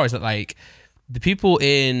going so far is that like the people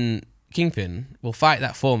in Kingpin will fight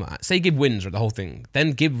that format. Say Gibb wins or the whole thing,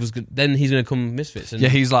 then then he's gonna come Misfits. And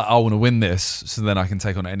he's like, I want to win this, so then I can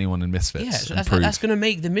take on anyone in Misfits. Yeah, so that's gonna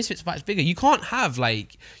make the Misfits fights bigger. You can't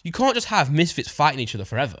just have Misfits fighting each other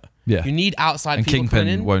forever. Yeah, you need outside and people coming in.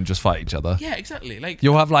 Kingpin won't just fight each other. Yeah, exactly. Like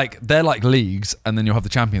you'll have like they're like leagues, and then you'll have the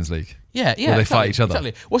Champions League. Yeah, where they fight each other.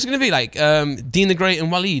 Exactly. What's it gonna be like? Dean the Great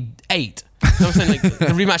and Waleed 8. You know what I'm saying? Like the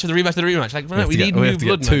rematch of the rematch of the rematch. Like we need new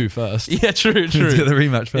blood. 2 first. Yeah, true. Let's get the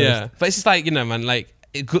rematch first. Yeah, but it's just like man. Like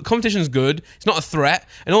competition's good. It's not a threat.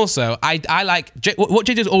 And also, I like what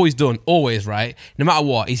JJ's always done. Always right. No matter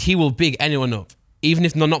what, is he will big anyone up, even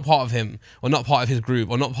if they're not part of him or not part of his group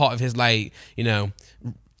or not part of his like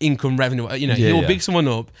income revenue. You know, he will big someone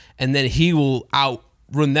up, and then he will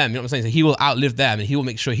outrun them. You know what I'm saying? So he will outlive them, and he will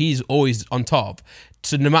make sure he's always on top.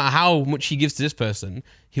 So no matter how much he gives to this person,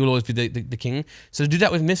 he will always be the king. So do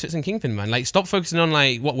that with Misfits and Kingpin, man. Like, stop focusing on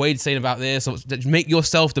like what Wade's saying about this. Or make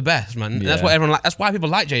yourself the best, man. And that's what everyone like. That's why people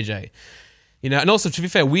like JJ. You know, and also to be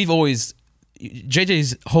fair, we've always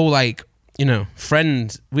JJ's whole like, you know,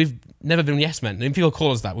 friend. We've never been yes men. I mean, people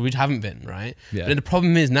call us that, but we haven't been, right? Yeah. But the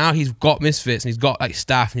problem is now he's got Misfits and he's got like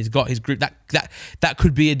staff and he's got his group. That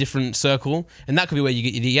could be a different circle, and that could be where you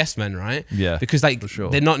get the yes men, right? Yeah, because like for sure.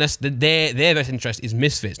 they're not necessarily their best interest is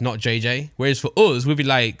Misfits, not JJ. Whereas for us, we'd be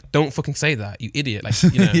like, don't fucking say that, you idiot. Like,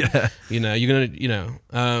 you know, you know, you're gonna, you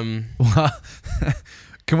know.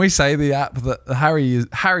 Can we say the app that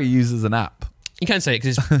Harry uses an app? You can say it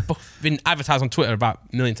because it's been advertised on Twitter about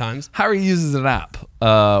a million times. Harry uses an app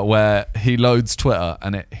where he loads Twitter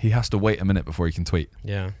and he has to wait a minute before he can tweet.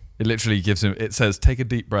 Yeah. It literally gives him, it says, take a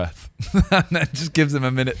deep breath. And then just gives him a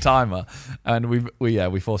minute timer. And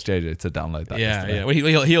we forced JJ to download that. Yeah.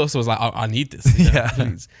 Well, he also was like, I need this. You know,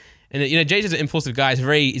 please. And you know, JJ's an impulsive guy.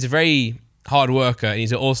 He's a very hard worker, and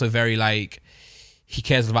he's also very like, he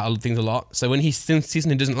cares about things a lot. So when he sees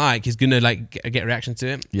something he doesn't like, he's gonna like get a reaction to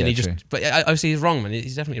it. Yeah, and he true. but obviously he's wrong, man.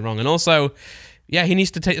 He's definitely wrong. And also, yeah, he needs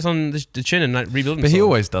to take this on the chin and like rebuild himself. But he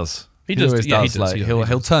always does. He does. Always Yeah, does. Like,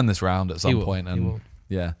 he'll turn this round at some will, point. And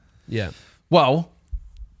yeah. Well,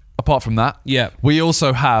 apart from that, we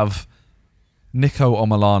also have Nico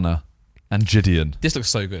Omalana and Gideon. This looks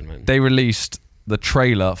so good, man. They released the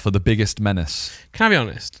trailer for The Biggest Menace. Can I be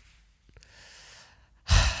honest?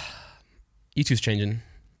 YouTube's changing.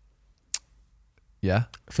 Yeah.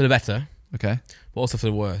 For the better. Okay. But also for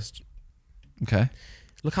the worst. Okay.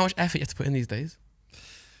 Look how much effort you have to put in these days.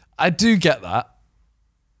 I do get that.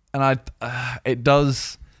 And it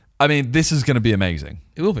does. I mean, this is going to be amazing.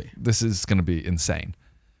 It will be. This is going to be insane.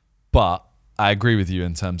 But I agree with you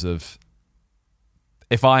in terms of,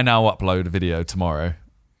 if I now upload a video tomorrow,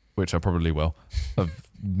 which I probably will, of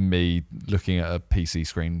me looking at a PC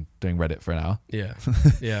screen doing Reddit for an hour. Yeah.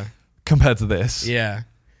 Yeah. Compared to this. Yeah.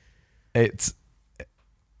 It's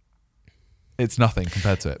nothing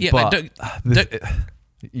compared to it. Yeah, but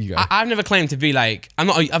you go. I've never claimed to be like, I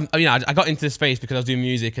got into this space because I was doing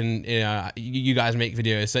music, and you know, you guys make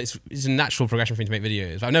videos, so it's a natural progression for me to make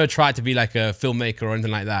videos. I've never tried to be like a filmmaker or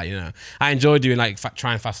anything like that. You know, I enjoy doing like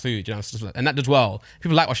trying fast food, you know, stuff like, and that does well.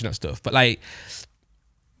 People like watching that stuff, but like,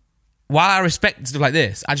 while I respect stuff like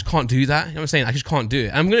this, I just can't do that. You know what I'm saying? I just can't do it.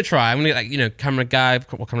 And I'm going to try. I'm going to get like, you know, camera guy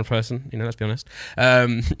or camera person, you know, let's be honest.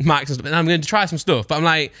 Mics and stuff. And I'm going to try some stuff. But I'm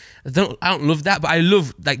like, I don't love that. But I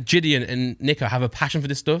love like Gideon and Nico have a passion for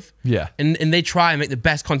this stuff. Yeah. And they try and make the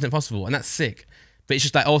best content possible. And that's sick. But it's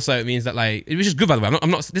just like, also it means that like, which is good by the way.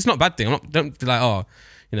 I'm not, this is not a bad thing. Don't be like, oh,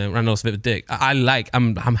 you know, Randall's a bit of a dick.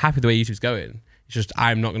 I'm happy the way YouTube's going. It's just,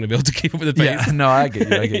 I'm not going to be able to keep up with the pace. Yeah, no, I get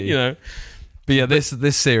you. You know? But yeah,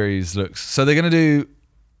 this series looks... So they're going to do...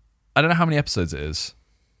 I don't know how many episodes it is,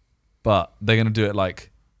 but they're going to do it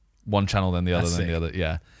like one channel, then the other, then the other.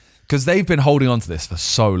 Yeah. Because they've been holding on to this for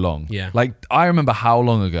so long. Yeah. Like, I remember how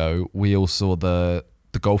long ago we all saw the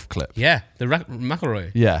golf clip. Yeah, the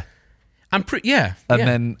McElroy. Yeah. And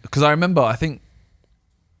then... Because I remember, I think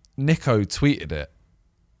Nico tweeted it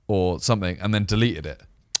or something and then deleted it.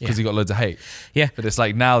 Because he got loads of hate. Yeah. But it's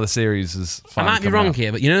like now the series is finally I might be wrong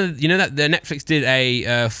here, but you know that the Netflix did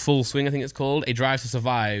a Full Swing, I think it's called, a Drive to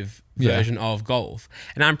Survive version of golf.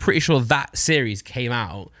 And I'm pretty sure that series came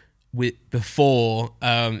out before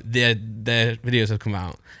their videos had come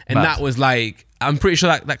out. And that was like, I'm pretty sure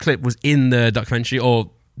that clip was in the documentary, or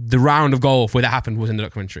the round of golf where that happened was in the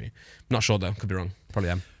documentary. Not sure though, could be wrong. Probably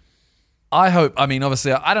am. I hope, I mean,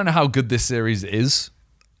 obviously, I don't know how good this series is.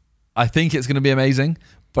 I think it's going to be amazing.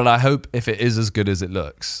 But I hope if it is as good as it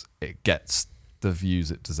looks, it gets the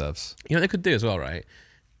views it deserves. You know what they could do as well, right?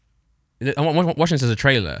 I'm watching this as a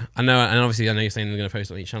trailer. I know, and obviously I know you're saying they're going to post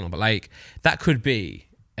it on each channel, but like that could be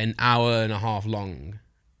an hour and a half long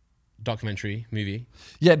documentary movie.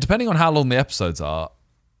 Yeah, depending on how long the episodes are,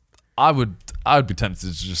 I would be tempted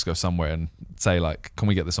to just go somewhere and say like, can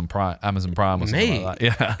we get this on Amazon Prime or something like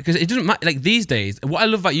that? Yeah, because it doesn't matter. Like these days, what I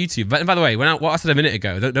love about YouTube. But by the way, what I said a minute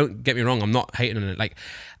ago, don't get me wrong. I'm not hating on it. Like,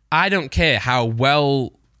 I don't care how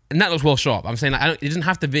well, and that looks well shot. I'm saying like, it doesn't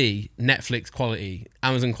have to be Netflix quality,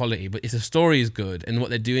 Amazon quality, but if the story is good and what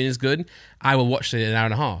they're doing is good, I will watch it in an hour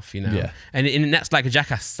and a half. You know, yeah. And that's like a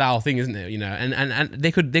Jackass style thing, isn't it? You know, and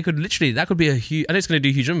they could literally, that could be a huge. I know it's going to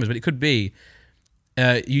do huge numbers, but it could be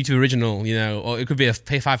YouTube original, you know, or it could be a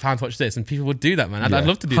pay £5 to watch this, and people would do that, man. I'd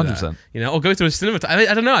love to do 100%. That, you know, or go to a cinema.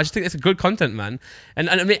 I don't know. I just think it's good content, man. And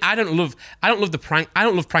I mean, I don't love prank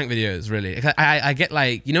videos really. I get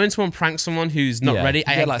like, you know, when someone pranks someone who's not ready,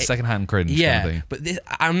 I get like secondhand cringe. Yeah, kind of thing. but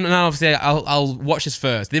I'm now obviously I'll watch this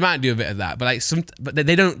first. They might do a bit of that, but like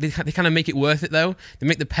they don't. They kind of make it worth it though. They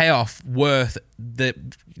make the payoff worth the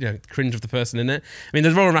cringe of the person in it. I mean,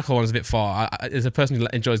 the Rory McIlroy one's a bit far. As a person who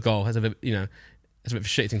enjoys golf, has a bit it's a bit of a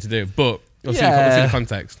shitty thing to do, but we'll see the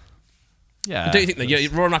context. Yeah. But don't you think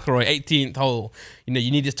that Rory McIlroy, 18th hole,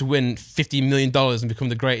 you need this to win $50 million and become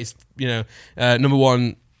the greatest, number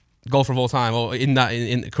one golfer of all time, or in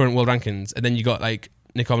the current world rankings, and then you got like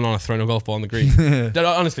Nick Omanana throwing a golf ball on the green.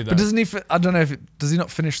 Honestly, though. But doesn't he? I don't know does he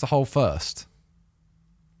not finish the hole first?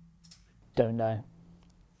 Don't know.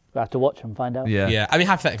 We'll have to watch and find out. Yeah. I mean,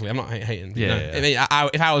 hypothetically, I'm not hating. Yeah. I mean,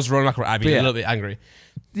 if I was Rory McIlroy, I'd be a little bit angry.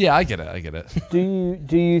 Yeah, I get it.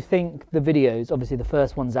 Do you think the videos, obviously the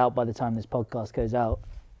first one's out by the time this podcast goes out,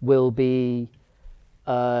 will be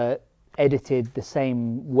edited the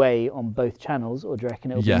same way on both channels, or do you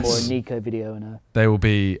reckon it'll be more a Nico video and a... They will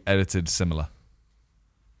be edited similar.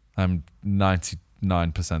 I'm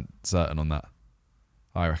 99% certain on that,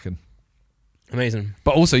 I reckon. Amazing.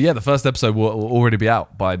 But also, the first episode will already be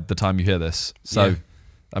out by the time you hear this. So,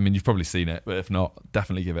 I mean, you've probably seen it, but if not,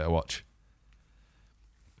 definitely give it a watch.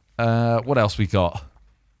 What else we got?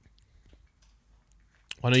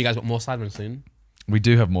 I know you guys got more Sidemen soon. We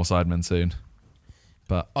do have more Sidemen soon.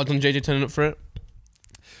 But odds on JJ turning up for it?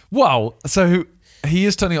 Well, so he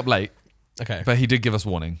is turning up late. Okay. But he did give us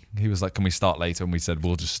warning. He was like, can we start later? And we said,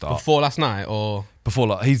 we'll just start. Before last night or?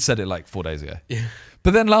 Before, he said it like 4 days ago. Yeah.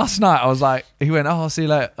 But then last night I was like, he went, I'll see you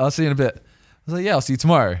later. I'll see you in a bit. I was like, I'll see you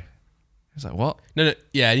tomorrow. He was like, what? No.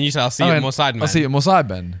 Yeah, and you said, I'll see you at more Sidemen. I'll see you at more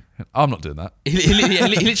Sidemen. I'm not doing that. He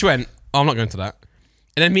literally went, I'm not going to that.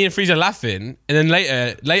 And then me and Freezer laughing, and then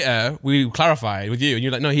later we clarified with you, and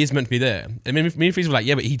you're like, no, he's meant to be there. And me and Freezer were like,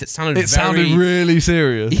 yeah, but he sounded sounded really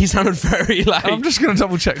serious. He sounded very like... I'm just going to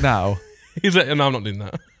double check now. He's like, no, I'm not doing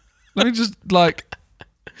that. Let me just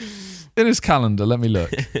in his calendar, let me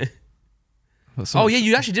look. Oh yeah,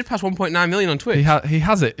 you actually did pass 1.9 million on Twitch. He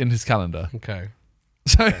has it in his calendar. Okay.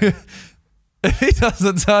 So if he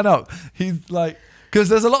doesn't turn up, he's like... Because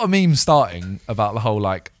there's a lot of memes starting about the whole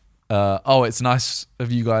it's nice of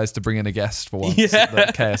you guys to bring in a guest for once at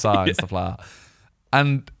the KSI and stuff like that.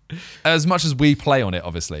 And as much as we play on it,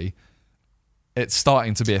 obviously, it's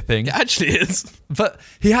starting to be a thing. It actually is. But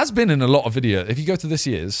he has been in a lot of videos. If you go to this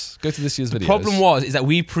year's videos. The problem is that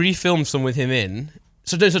we pre-filmed some with him in.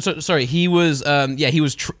 Sorry, he was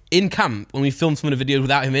in camp when we filmed some of the videos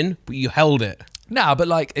without him in, but you held it. Nah, but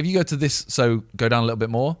if you go to this, so go down a little bit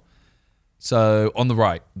more. So on the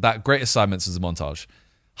right, that greatest assignments is a montage.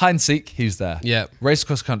 Hide and seek, he's there. Yeah. Race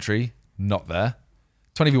across country, not there.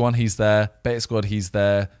 20v1, he's there. Beta squad, he's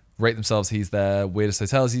there. Rate themselves, he's there. Weirdest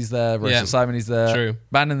hotels, he's there. Race assignment, he's there. True.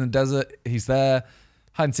 Band in the desert, he's there.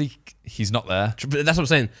 Hide and seek, he's not there. But that's what I'm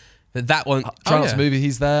saying. That one. Try not to move,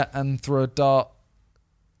 he's there. And throw a dart,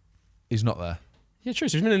 he's not there. Yeah, true.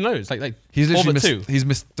 So he's been in loads. He's literally missed two. He's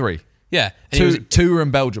missed 3. Yeah. Two were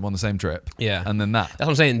in Belgium on the same trip. Yeah. And then that. That's what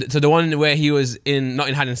I'm saying. So the one where he was not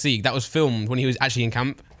in hide and seek, that was filmed when he was actually in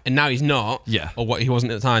camp, and now he's not. Yeah. Or what he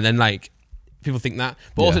wasn't at the time. Then people think that,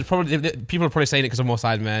 but also it's probably people are probably saying it because of more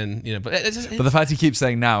Sidemen, But but the fact he keeps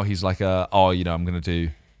saying now he's like, I'm gonna do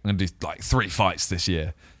 3 fights this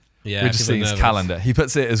year. Yeah. We're just seeing his calendar. He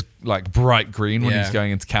puts it as bright green when he's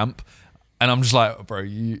going into camp, and I'm just like, bro,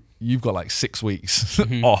 you've got 6 weeks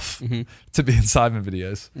off to be in Sidemen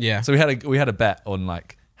videos. Yeah. So we had a bet on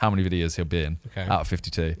how many videos he'll be in out of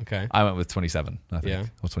 52. Okay. I went with 27, I think,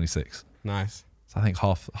 or 26. Nice. So I think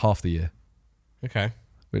half the year. Okay.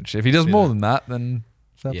 Which if he does more than that, then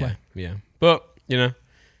fair play. Yeah. But we'll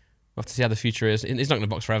have to see how the future is. He's not going to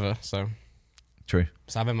box forever, so. True.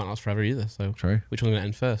 Sidemen might not last forever either. So. True. Which one's going to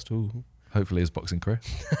end first? Ooh. Hopefully his boxing career.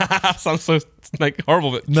 Sounds so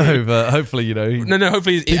horrible, but true. No, but hopefully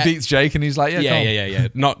hopefully he beats Jake and he's like, yeah.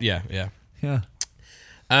 Not yeah.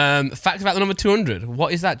 Fact about the number 200.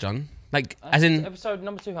 What is that, John? As in episode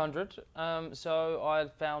number 200. So I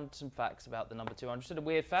found some facts about the number 200. So the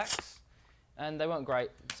weird facts, and they weren't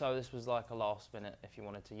great. So this was a last minute if you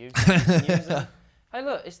wanted to use them. Hey,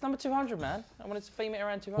 look, it's number 200, man. I wanted to theme it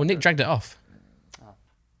around 200. Well, Nick dragged it off. Oh.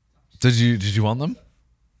 Did you want them?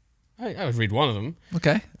 I would read one of them.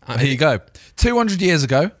 Okay. Here you go. 200 years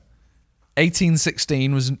ago,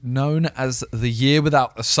 1816 was known as the year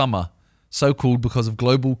without a summer, so called because of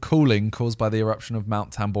global cooling caused by the eruption of Mount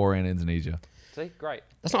Tambora in Indonesia. See, great.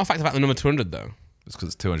 That's not a fact about the number 200, though. It's because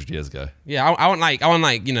it's 200 years ago. Yeah, I want like,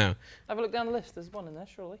 you know, Have a look down the list. There's one in there,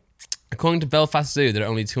 surely. according to Belfast Zoo, there are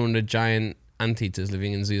only 200 giant anteaters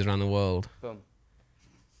living in zoos around the world. Boom.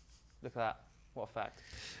 Look at that. What a fact.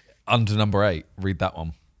 Under number 8, read that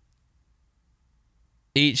one.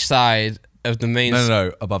 Each side of the main...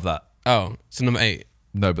 No, above that. Oh, so number 8.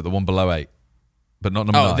 No, but the one below 8. But not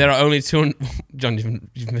number 9. There are only 200... John,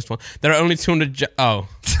 you've missed one. There are only 200...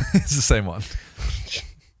 It's the same one.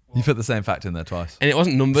 You put the same fact in there twice. And it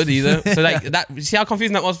wasn't numbered either. So like that, see how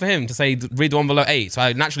confusing that was for him to say read the one below 8. So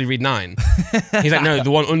I naturally read 9. He's like, no,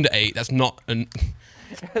 the one under 8. That's not. I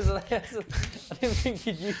didn't think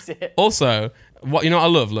you'd use it. Also, what I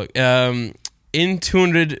love. Look, in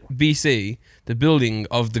 200 BC, the building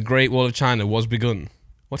of the Great Wall of China was begun.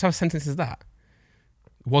 What type of sentence is that?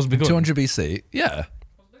 Was begun. 200 BC. Yeah.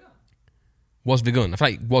 Was begun. I feel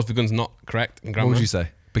like was begun's not correct in grammar. What would you say?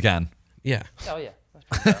 Began. Yeah. Oh yeah.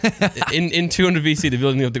 in 200 BC, the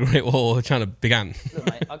building of the Great Wall of China began. Look,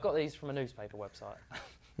 mate, I got these from a newspaper website.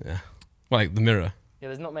 Yeah. Well, like the Mirror. Yeah,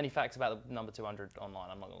 there's not many facts about the number 200 online,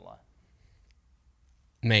 I'm not going to lie.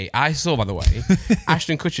 Mate, I saw, by the way,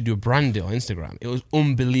 Ashton Kutcher do a brand deal on Instagram. It was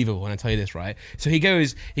unbelievable when I tell you this, right? So he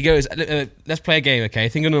goes, let's play a game, okay?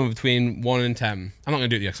 Think of a number between 1 and 10. I'm not going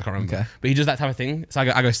to do it yet because I can't remember. Okay. But he does that type of thing. So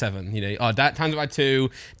I go 7. That times it by 2,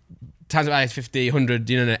 times it by 50,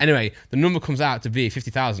 100, Anyway, the number comes out to be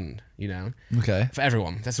 50,000, Okay. For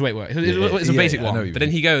everyone. That's the way it works. It's a basic one. But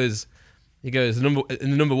then he goes, the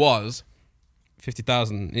number was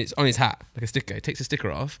 50,000. It's on his hat, like a sticker. He takes the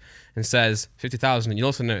sticker off and says 50,000. And you'll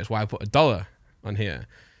also notice why I put $1 on here.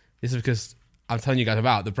 This is because I'm telling you guys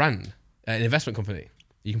about the brand, an investment company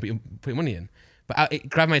you can put your money in. But it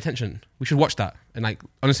grabbed my attention. We should watch that. And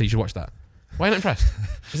honestly, you should watch that. Why are you not impressed?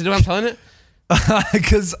 Is it the way I'm telling it?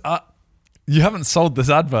 Because you haven't sold this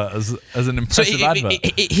advert as an impressive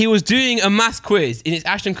advert. He was doing a math quiz in his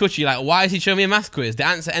Ashton Kutcher. Like, why is he showing me a math quiz? The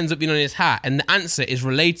answer ends up being on his hat, and the answer is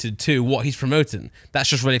related to what he's promoting. That's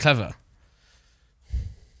just really clever.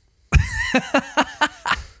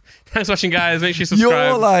 Thanks for watching, guys. Make sure you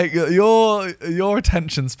subscribe. Your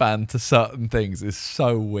attention span to certain things is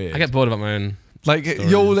so weird. I get bored about my own.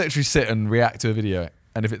 You'll literally sit and react to a video.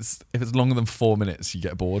 And if it's longer than 4 minutes, you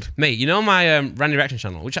get bored. Mate, my Randy Reaction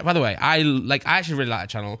channel, which, by the way, I actually really like that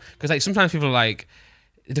channel. Because sometimes people are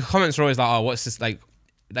the comments are always like, oh, what's this, like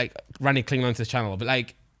Randy clinging onto this channel. But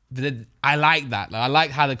I like that. I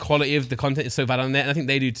like how the quality of the content is so bad on there. And I think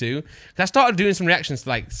they do too. Because I started doing some reactions to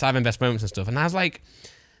Sidemen Best Moments and stuff. And I was like,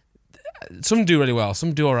 some do really well,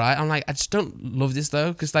 some do all right. I'm like, I just don't love this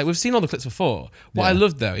though, because we've seen all the clips before. What I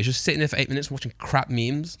love though is just sitting there for 8 minutes watching crap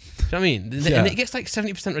memes. Do you know what I mean? Yeah. And it gets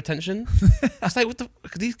 70% retention. It's what the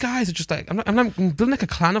these guys are just I'm building a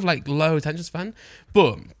clan of low attention span.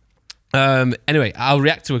 But anyway, I'll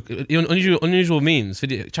react to unusual memes.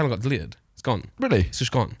 Video channel got deleted. It's gone. Really? It's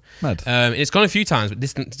just gone. Mad. It's gone a few times, but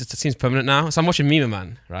this seems permanent now. So I'm watching Meme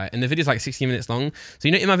Man, right? And the video's 16 minutes long. So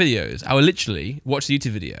in my videos, I will literally watch the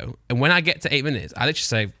YouTube video, and when I get to 8 minutes, I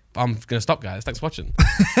literally say, I'm gonna stop, guys. Thanks for watching.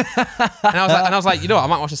 and I was like, I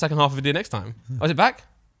might watch the second half of the video next time. Oh, is it back?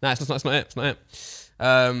 No, it's not it. It's not it.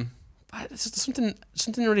 It's just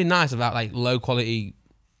something really nice about low quality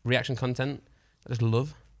reaction content. I just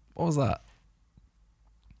love. What was that?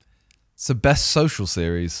 It's the best social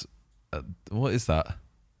series. What is that?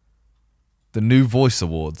 The New Voice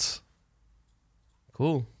Awards.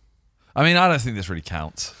 Cool. I mean, I don't think this really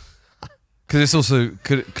counts. Because it's also...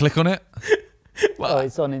 click on it? Well,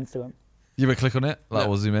 it's on Instagram. You would click on it?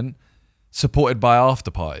 We'll zoom in. Supported by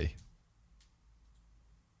After Party.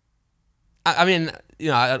 I mean,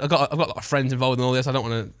 I've got a lot of friends involved in all this. I don't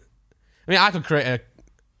want to... I mean, I could create a...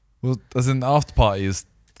 Well, as in the After Party is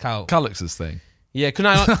Calyx's thing. Yeah,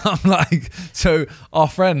 couldn't I... I'm so our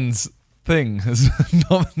friends... thing has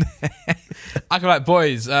nominated. I could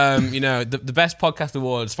boys, the best podcast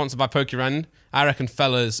award sponsored by Pokérand. I reckon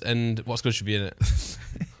fellas and What's Good should be in it.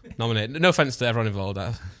 Nominated. No offense to everyone involved.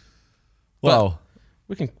 Well,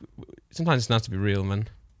 we can. Sometimes it's nice to be real, man.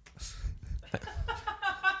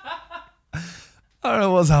 I don't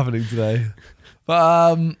know what's happening today,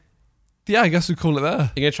 but I guess we call it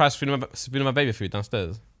there. You're gonna try spooning my baby food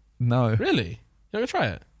downstairs? No. Really? You're gonna try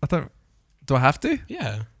it? I don't. Do I have to?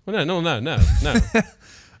 Yeah. Well, no.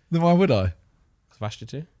 Then why would I? Because I've asked you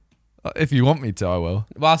to. If you want me to, I will.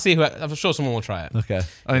 Well, I'll see I'm sure someone will try it. Okay.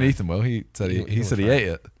 I mean, Ethan will. He said he said he ate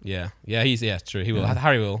it. Yeah. Yeah, true. He will. Yeah.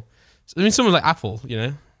 Harry will. I mean, someone like Apple,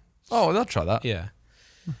 Oh, well, I'll try that. Yeah.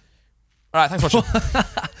 All right, thanks for watching.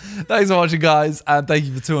 Thanks for watching, guys, and thank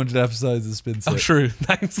you for 200 episodes of Spin Sick. Oh, true.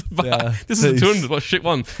 Thanks. Bye. Yeah, this is a 200. What a shit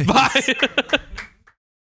one. Bye.